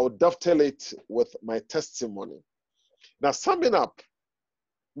as I will dovetail it with my testimony. Now, summing up,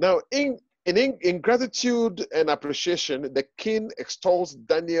 now in gratitude and appreciation, the king extols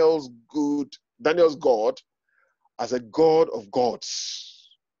Daniel's God as a God of gods,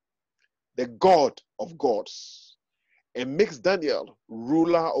 the God of gods, and makes Daniel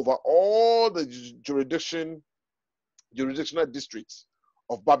ruler over all the jurisdictional districts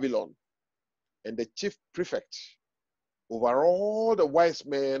of Babylon and the chief prefect over all the wise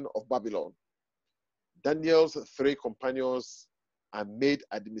men of Babylon. Daniel's 3 companions are made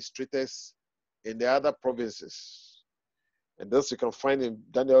administrators in the other provinces. And this you can find in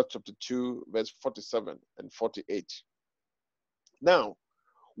Daniel chapter 2, verse 47 and 48. Now,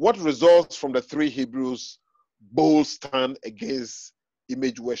 what results from the 3 Hebrews' bold stand against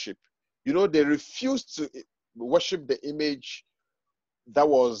image worship? You know, they refused to worship the image that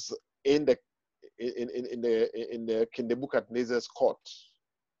was in the King Nebuchadnezzar's court.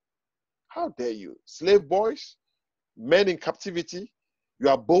 How dare you? Slave boys, men in captivity, you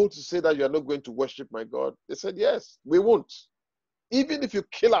are bold to say that you are not going to worship my God. They said, yes, we won't. Even if you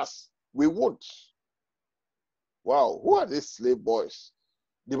kill us, we won't. Wow, who are these slave boys?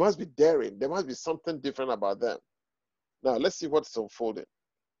 They must be daring. There must be something different about them. Now, let's see what's unfolding.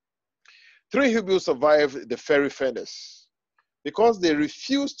 3 Hebrews survived the fiery furnace. Because they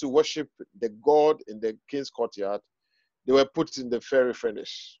refused to worship the God in the king's courtyard, they were put in the fiery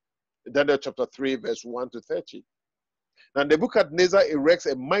furnace. Daniel chapter 3, verse 1 to 30. Now Nebuchadnezzar erects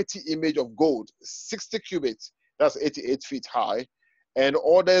a mighty image of gold, 60 cubits, that's 88 feet high, and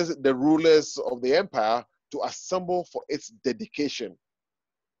orders the rulers of the empire to assemble for its dedication.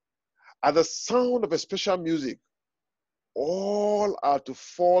 At the sound of a special music, all are to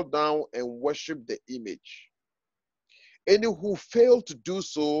fall down and worship the image. Any who fail to do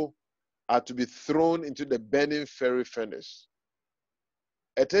so are to be thrown into the burning fiery furnace.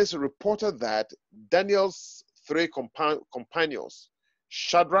 It is reported that Daniel's three companions,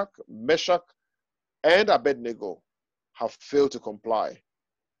 Shadrach, Meshach, and Abednego, have failed to comply.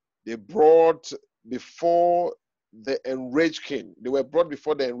 They brought before the enraged king. They were brought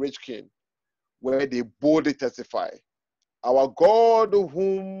before the enraged king, where they boldly testify, our God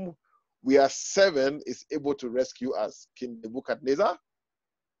whom we are serving is able to rescue us. King Nebuchadnezzar.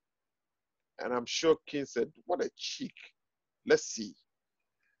 And I'm sure King said, what a cheek. Let's see.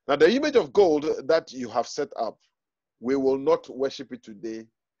 Now the image of gold that you have set up, we will not worship it today.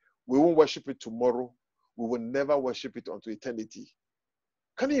 We won't worship it tomorrow. We will never worship it unto eternity.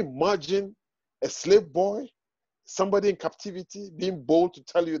 Can you imagine a slave boy, somebody in captivity, being bold to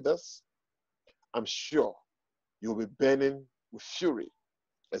tell you this? I'm sure you'll be burning with fury.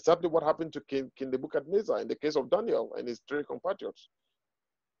 Exactly what happened to King Nebuchadnezzar in the case of Daniel and his three compatriots.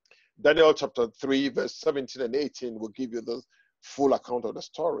 Daniel chapter 3, verse 17 and 18 will give you the full account of the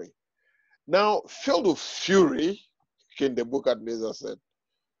story. Now, filled with fury, King Nebuchadnezzar said,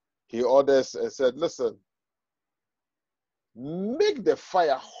 he orders and said, listen, make the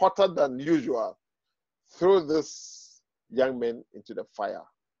fire hotter than usual. Throw this young men into the fire.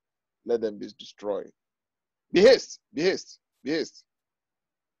 Let them be destroyed. Be haste, be haste, be haste.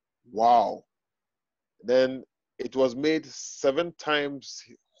 Wow. Then it was made 7 times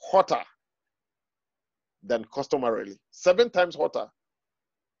hotter than customarily. 7 times hotter.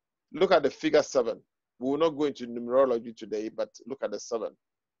 Look at the figure 7. We will not go into numerology today, but look at the 7.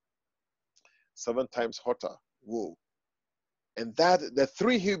 7 times hotter. Whoa. And that the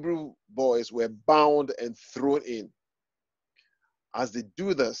 3 Hebrew boys were bound and thrown in. As they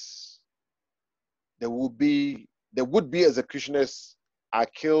do this, there would be executioners are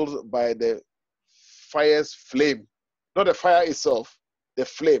killed by the fire's flame. Not the fire itself, the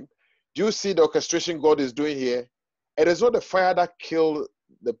flame. Do you see the orchestration God is doing here? It is not the fire that killed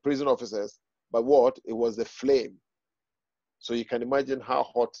the prison officers, but what? It was the flame. So you can imagine how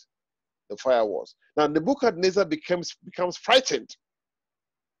hot the fire was. Now Nebuchadnezzar becomes frightened.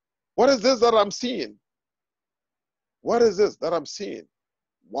 What is this that I'm seeing? What is this that I'm seeing?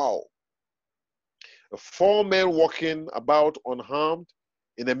 Wow. 4 men walking about unharmed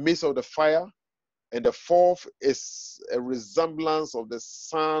in the midst of the fire, and the 4th is a resemblance of the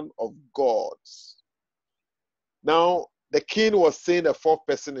Son of God. Now, the king was seeing the 4th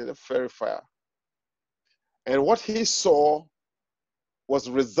person in the fiery fire, and what he saw was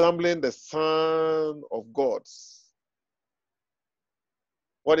resembling the Son of God.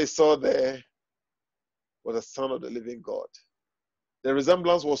 What he saw there was the Son of the living God. The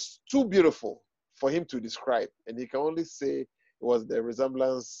resemblance was too beautiful for him to describe, and he can only say it was the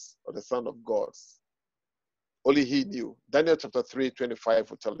resemblance of the Son of God. Only he knew. Daniel chapter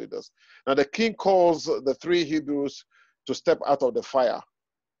 3:25 will tell you this. Now the king calls the 3 Hebrews to step out of the fire.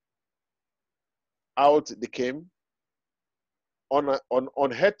 Out they came,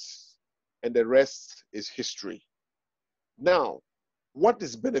 unhurt, and the rest is history. Now, what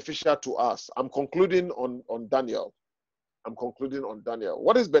is beneficial to us? I'm concluding on Daniel. I'm concluding on Daniel.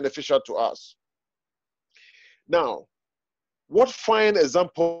 What is beneficial to us? Now, what fine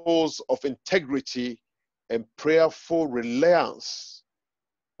examples of integrity and prayerful reliance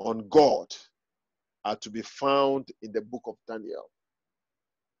on God are to be found in the book of Daniel.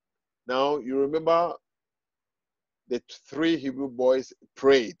 Now, you remember the 3 Hebrew boys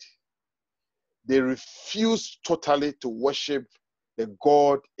prayed. They refused totally to worship the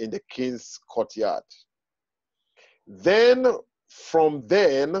God in the king's courtyard. Then, from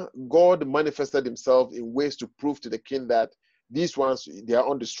then, God manifested himself in ways to prove to the king that these ones, they are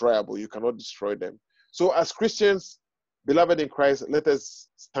undestroyable. You cannot destroy them. So as Christians, beloved in Christ, let us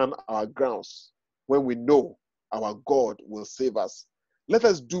stand our grounds when we know our God will save us. Let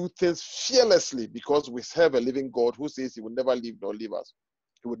us do things fearlessly because we serve a living God who says he will never leave nor leave us.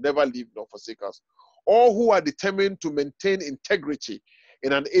 He would never leave nor forsake us. All who are determined to maintain integrity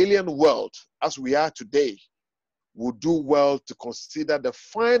in an alien world as we are today will do well to consider the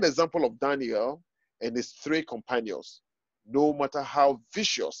fine example of Daniel and his 3 companions. No matter how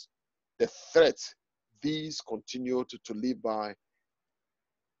vicious the threat, these continue to live by.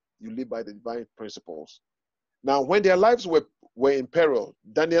 You live by the divine principles. Now, when their lives were in peril,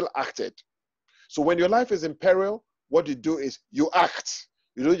 Daniel acted. So when your life is in peril, what you do is you act.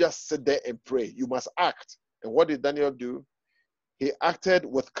 You don't just sit there and pray. You must act. And what did Daniel do? He acted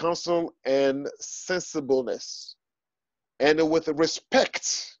with counsel and sensibleness and with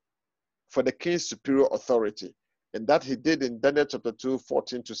respect for the king's superior authority. And that he did in Daniel chapter 2,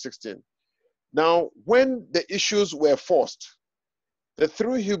 14 to 16. Now, when the issues were forced, The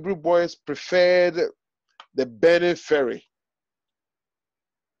three Hebrew boys preferred the burning fiery,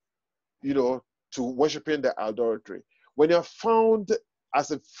 to worshiping the idolatry. When you're found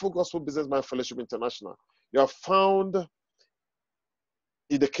as a Full Gospel Businessman Fellowship International, you're found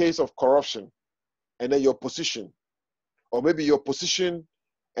in the case of corruption, and then your position, or maybe your position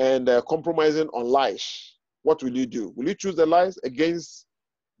and compromising on lies, what will you do? Will you choose the lies against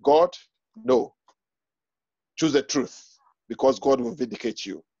God? No. Choose the truth, because God will vindicate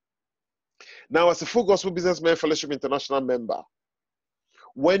you. Now, as a Full Gospel Businessman Fellowship International member,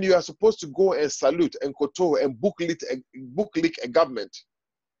 when you are supposed to go and salute and kowtow and book lick a government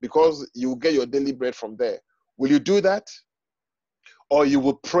because you will get your daily bread from there, will you do that? Or you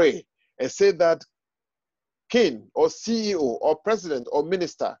will pray and say that, king or CEO or president or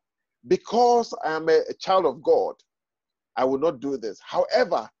minister, because I am a child of God, I will not do this.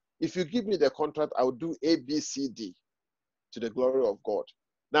 However, if you give me the contract, I will do A, B, C, D to the glory of God.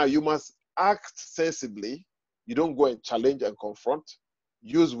 Now, you must act sensibly. You don't go and challenge and confront.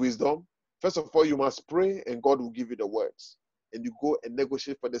 Use wisdom. First of all, you must pray and God will give you the words. And you go and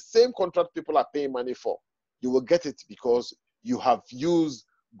negotiate for the same contract people are paying money for. You will get it because you have used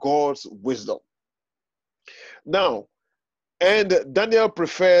God's wisdom. Now, and Daniel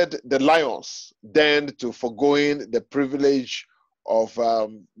preferred the lions than to foregoing the privilege of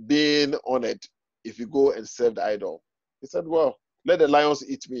being honored if you go and serve the idol. He said, well, let the lions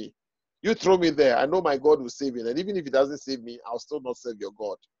eat me. You throw me there. I know my God will save me. And even if he doesn't save me, I'll still not serve your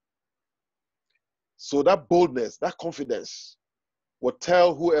God. So that boldness, that confidence will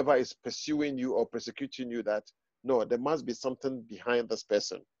tell whoever is pursuing you or persecuting you that, no, there must be something behind this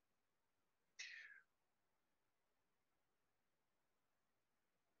person.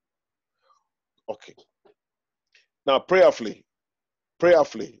 Okay. Now, prayerfully,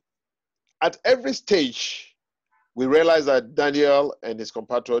 at every stage, we realize that Daniel and his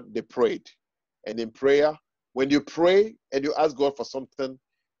compatriot, they prayed. And in prayer, when you pray and you ask God for something,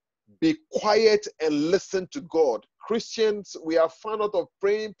 be quiet and listen to God. Christians, we are found out of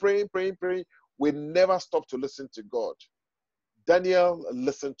praying. We never stop to listen to God. Daniel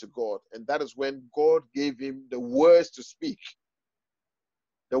listened to God, and that is when God gave him the words to speak.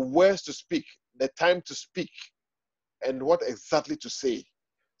 The words to speak, the time to speak, and what exactly to say.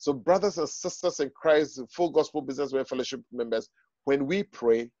 So brothers and sisters in Christ, Full Gospel Businessmen Fellowship members, when we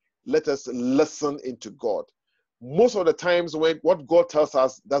pray, let us listen into God. Most of the times when what God tells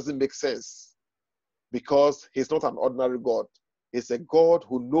us doesn't make sense, because he's not an ordinary God. He's a God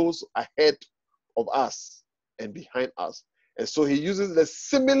who knows ahead of us and behind us. And so he uses the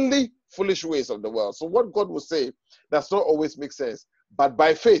seemingly foolish ways of the world. So what God will say does not always make sense. But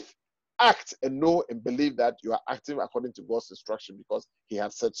by faith, act and know and believe that you are acting according to God's instruction, because he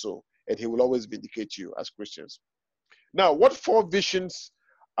has said so. And he will always vindicate you as Christians. Now, what 4 visions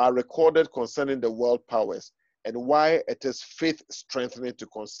are recorded concerning the world powers, and why it is faith strengthening to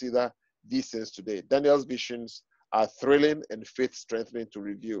consider these things today? Daniel's visions are thrilling and faith strengthening to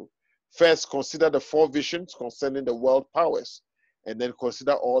review. First, consider the 4 visions concerning the world powers, and then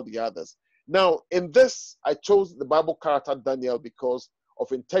consider all the others. Now, in this, I chose the Bible character Daniel because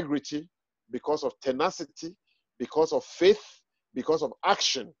of integrity, because of tenacity, because of faith, because of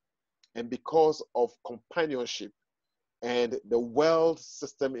action, and because of companionship and the world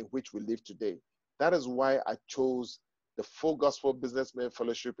system in which we live today. That is why I chose the Full Gospel Businessmen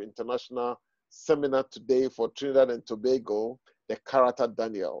Fellowship International seminar today for Trinidad and Tobago, the character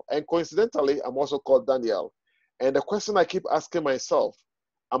Daniel. And coincidentally, I'm also called Daniel. And the question I keep asking myself,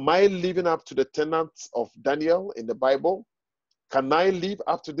 am I living up to the tenets of Daniel in the Bible? Can I live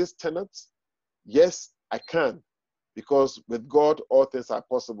up to these tenets? Yes, I can, because with God, all things are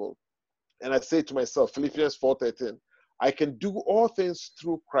possible. And I say to myself, Philippians 4:13, I can do all things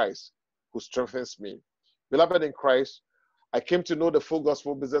through Christ who strengthens me. Beloved in Christ, I came to know the Full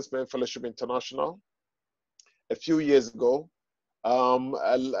Gospel Businessmen Fellowship International a few years ago,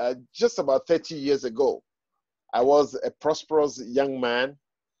 just about 30 years ago. I was a prosperous young man,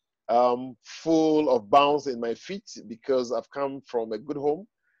 full of bounds in my feet because I've come from a good home.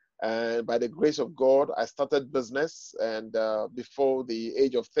 And by the grace of God, I started business. And before the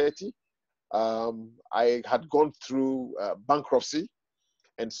age of 30, I had gone through bankruptcy.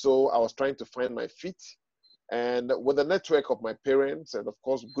 And so I was trying to find my feet. And with the network of my parents and, of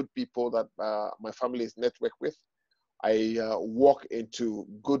course, good people that my family is networked with, I walked into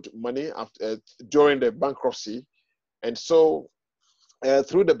good money during the bankruptcy. And so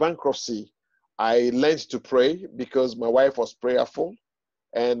through the bankruptcy, I learned to pray because my wife was prayerful.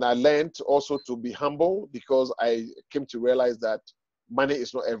 And I learned also to be humble because I came to realize that money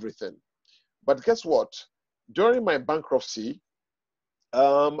is not everything. But guess what? During my bankruptcy,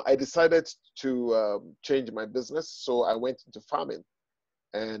 I decided to change my business. So I went into farming,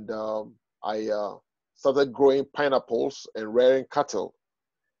 and I started growing pineapples and rearing cattle.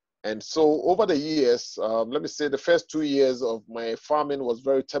 And so over the years, let me say the first 2 years of my farming was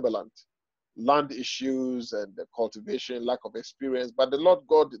very turbulent. Land issues and the cultivation, lack of experience. But the Lord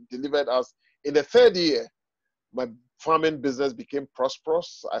God delivered us. In the third year, my farming business became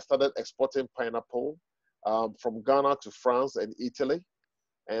prosperous. I started exporting pineapple from Ghana to France and Italy.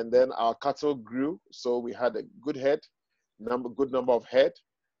 And then our cattle grew. So we had a good good number of head.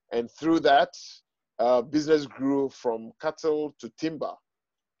 And through that, business grew from cattle to timber.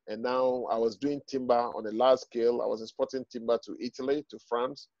 And now I was doing timber on a large scale. I was exporting timber to Italy, to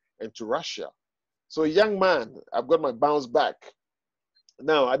France, and to Russia. So young man, I've got my bounce back.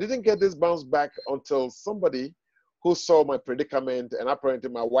 Now, I didn't get this bounce back until somebody who saw my predicament, and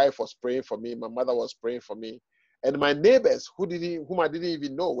apparently my wife was praying for me, my mother was praying for me, and my neighbors whom I didn't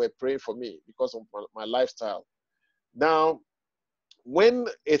even know were praying for me because of my lifestyle. Now, when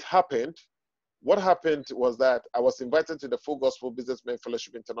it happened, what happened was that I was invited to the Full Gospel Businessmen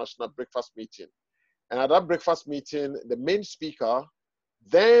Fellowship International breakfast meeting. And at that breakfast meeting, the main speaker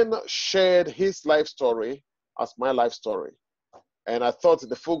then shared his life story as my life story. And I thought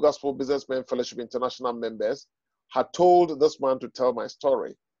the Full Gospel Businessmen Fellowship International members had told this man to tell my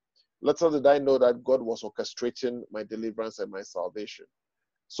story. Little did I know that God was orchestrating my deliverance and my salvation.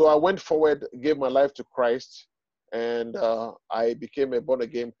 So I went forward, gave my life to Christ, and I became a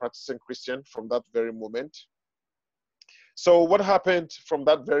born-again practicing Christian from that very moment. So what happened from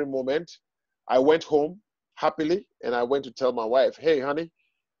that very moment, I went home happily, and I went to tell my wife, hey, honey,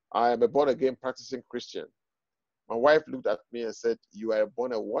 I am a born-again practicing Christian. My wife looked at me and said, you are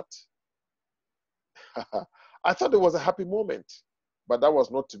born a what? I thought it was a happy moment, but that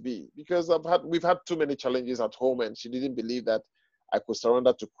was not to be, because we've had too many challenges at home, and she didn't believe that I could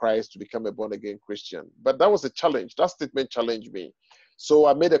surrender to Christ to become a born-again Christian. But that was a challenge. That statement challenged me. So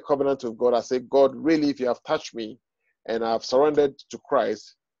I made a covenant with God. I said, God, really, if you have touched me and I've surrendered to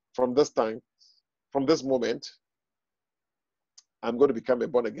Christ from this time, from this moment, I'm going to become a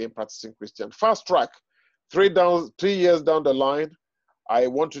born-again practicing Christian. Fast track, 3 years down the line, I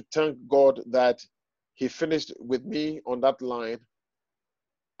want to thank God that He finished with me on that line.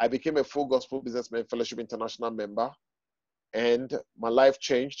 I became a Full Gospel Businessmen Fellowship International member, and my life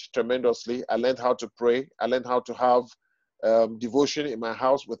changed tremendously. I learned how to pray. I learned how to have devotion in my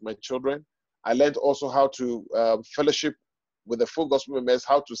house with my children. I learned also how to fellowship with the Full Gospel members,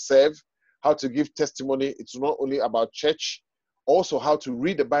 how to serve, how to give testimony. It's not only about church, also how to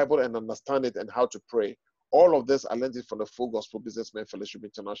read the Bible and understand it, and how to pray. All of this, I learned it from the Full Gospel Businessmen Fellowship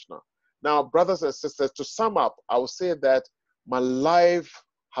International. Now, brothers and sisters, to sum up, I will say that my life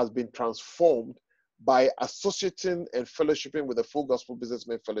has been transformed by associating and fellowshipping with the Full Gospel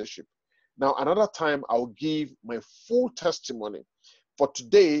Businessmen Fellowship. Now, another time, I'll give my full testimony. For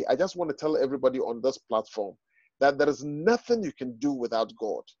today, I just want to tell everybody on this platform that there is nothing you can do without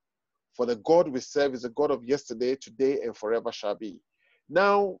God. For the God we serve is a God of yesterday, today, and forever shall be.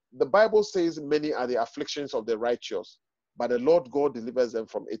 Now, the Bible says many are the afflictions of the righteous, but the Lord God delivers them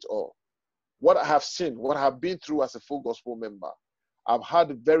from it all. What I have seen, what I have been through as a Full Gospel member, I've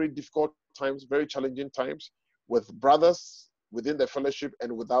had very difficult times, very challenging times with brothers within the fellowship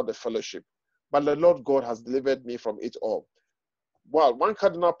and without the fellowship. But the Lord God has delivered me from it all. Well, one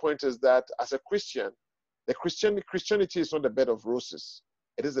cardinal point is that as a Christian, Christianity is not a bed of roses.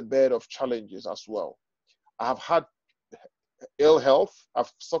 It is a bed of challenges as well. I have had ill health.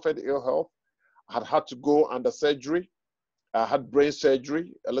 I've suffered ill health. I had to go under surgery. I had brain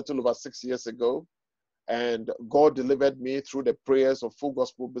surgery a little over 6 years ago. And God delivered me through the prayers of Full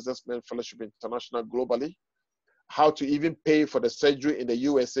Gospel Businessmen Fellowship International globally. How to even pay for the surgery in the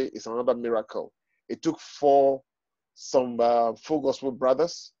USA is another miracle. It took some Full Gospel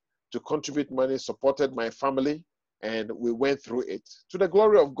brothers to contribute money, supported my family, and we went through it. To the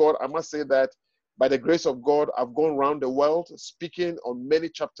glory of God, I must say that by the grace of God, I've gone around the world speaking on many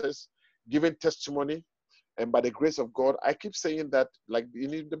chapters, giving testimony. And by the grace of God, I keep saying that, like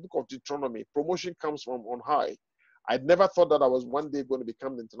in the book of Deuteronomy, promotion comes from on high. I'd never thought that I was one day going to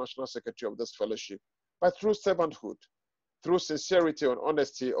become the international secretary of this fellowship. But through servanthood, through sincerity and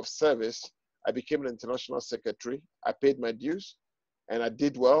honesty of service, I became an international secretary. I paid my dues, and I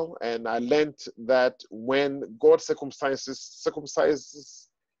did well. And I learned that when God circumcises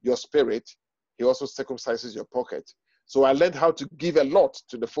your spirit, He also circumcises your pocket. So I learned how to give a lot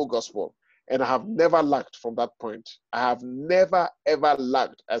to the Full Gospel. And I have never lacked from that point. I have never, ever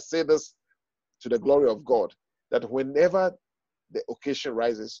lacked. I say this to the glory of God, that whenever the occasion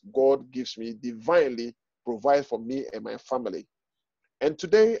rises, God gives me, divinely provides for me and my family. And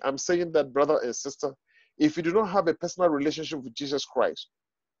today I'm saying that, brother and sister, if you do not have a personal relationship with Jesus Christ,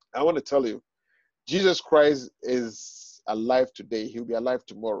 I want to tell you, Jesus Christ is alive today. He'll be alive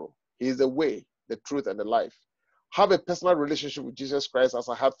tomorrow. He is the way, the truth, and the life. Have a personal relationship with Jesus Christ. As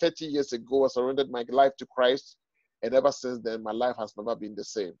I had 30 years ago, I surrendered my life to Christ. And ever since then, my life has never been the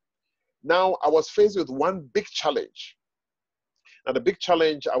same. Now, I was faced with one big challenge. Now, the big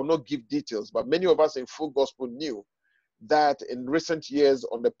challenge, I will not give details, but many of us in Full Gospel knew that in recent years,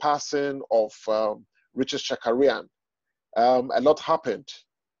 on the passing of Richard Shakarian, a lot happened.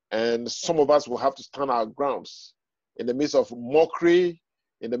 And some of us will have to stand our grounds in the midst of mockery,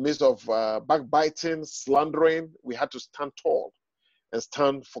 in the midst of backbiting, slandering. We had to stand tall and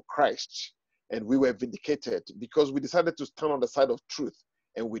stand for Christ. And we were vindicated because we decided to stand on the side of truth.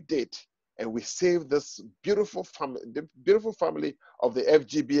 And we did. And we saved this beautiful family, the beautiful family of the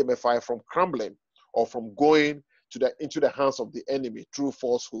FGBMFI from crumbling or from going into the hands of the enemy through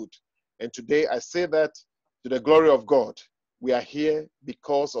falsehood. And today I say that to the glory of God, we are here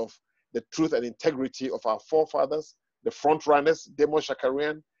because of the truth and integrity of our forefathers, the front runners, Demo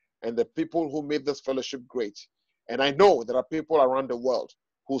Shakarian, and the people who made this fellowship great. And I know there are people around the world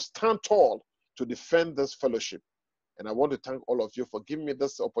who stand tall to defend this fellowship. And I want to thank all of you for giving me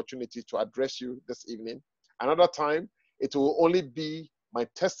this opportunity to address you this evening. Another time, it will only be my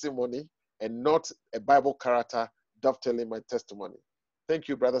testimony and not a Bible character dovetailing my testimony. Thank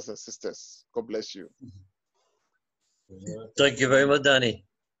you, brothers and sisters. God bless you. Thank you very much, Danny.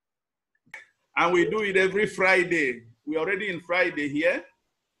 And we do it every Friday. We're already in Friday here.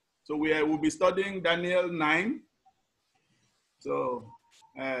 So we'll be studying Daniel 9. So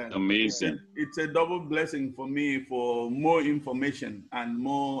amazing. It's a double blessing for me for more information and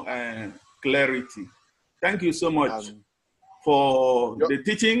more clarity. Thank you so much for the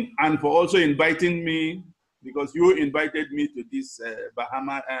teaching and for also inviting me, because you invited me to this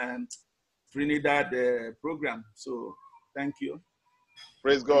Bahama and Trinidad program. So thank you.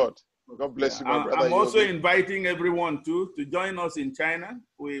 Praise God. God bless you, my brother. I'm also inviting everyone to join us in China.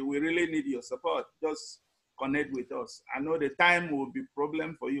 We really need your support. Just connect with us. I know the time will be a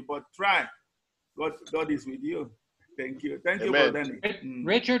problem for you, but try. God is with you. Thank you. Thank you, Brother Danny.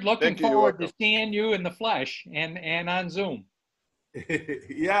 Richard, looking forward to seeing you in the flesh and on Zoom.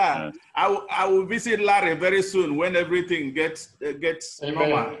 Yeah, I will visit Larry very soon when everything gets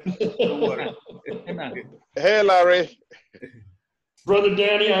normal. Don't worry. Amen. Hey, Larry. Brother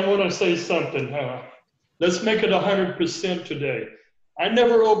Danny, I want to say something. Let's make it 100% today. I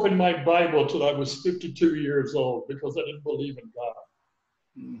never opened my Bible till I was 52 years old because I didn't believe in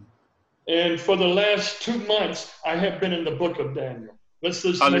God. And for the last 2 months, I have been in the book of Daniel. Let's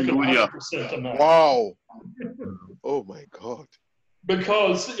just make it 100% tonight. Wow. Oh, my God.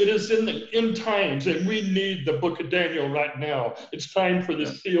 Because it is in the end times, and we need the book of Daniel right now. It's time for the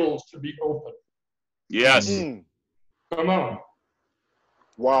seals to be open. Yes. Come on.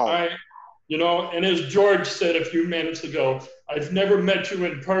 Wow. And as George said a few minutes ago, I've never met you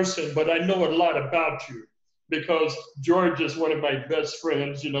in person, but I know a lot about you because George is one of my best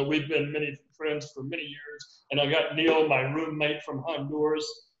friends. You know, we've been many friends for many years, and I got Neil, my roommate from Honduras,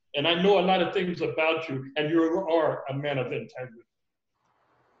 and I know a lot of things about you, and you are a man of integrity.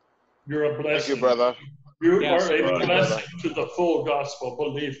 You're a blessing. Thank you, brother. You are a blessing to the full gospel,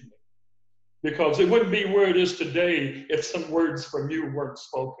 believe me. Because it wouldn't be where it is today if some words from you weren't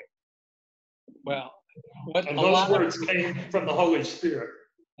spoken. Well, and those words came from the Holy Spirit.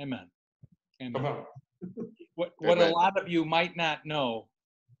 Amen. Amen. Come on. What a lot of you might not know,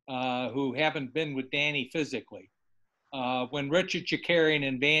 who haven't been with Danny physically, when Richard Shakarian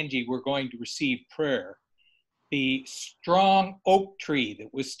and Vanjie were going to receive prayer, the strong oak tree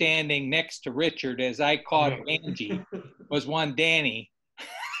that was standing next to Richard as I called Vanjie was one Danny,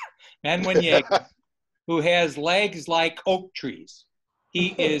 Manwanyega, who has legs like oak trees.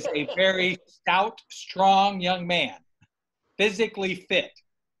 He is a very stout, strong young man, physically fit,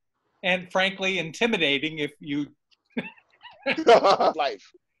 and frankly intimidating if you... life.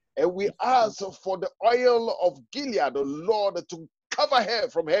 And we ask for the oil of Gilead, the Lord, to cover her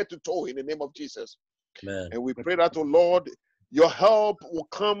from head to toe in the name of Jesus. Amen. And we pray that, oh Lord, your help will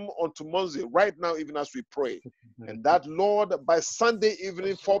come onto Monzi right now, even as we pray. And that, Lord, by Sunday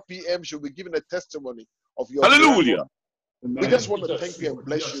evening, 4 p.m., she'll be given a testimony of your Hallelujah. We just want to thank you and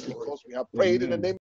bless you because we have prayed in the name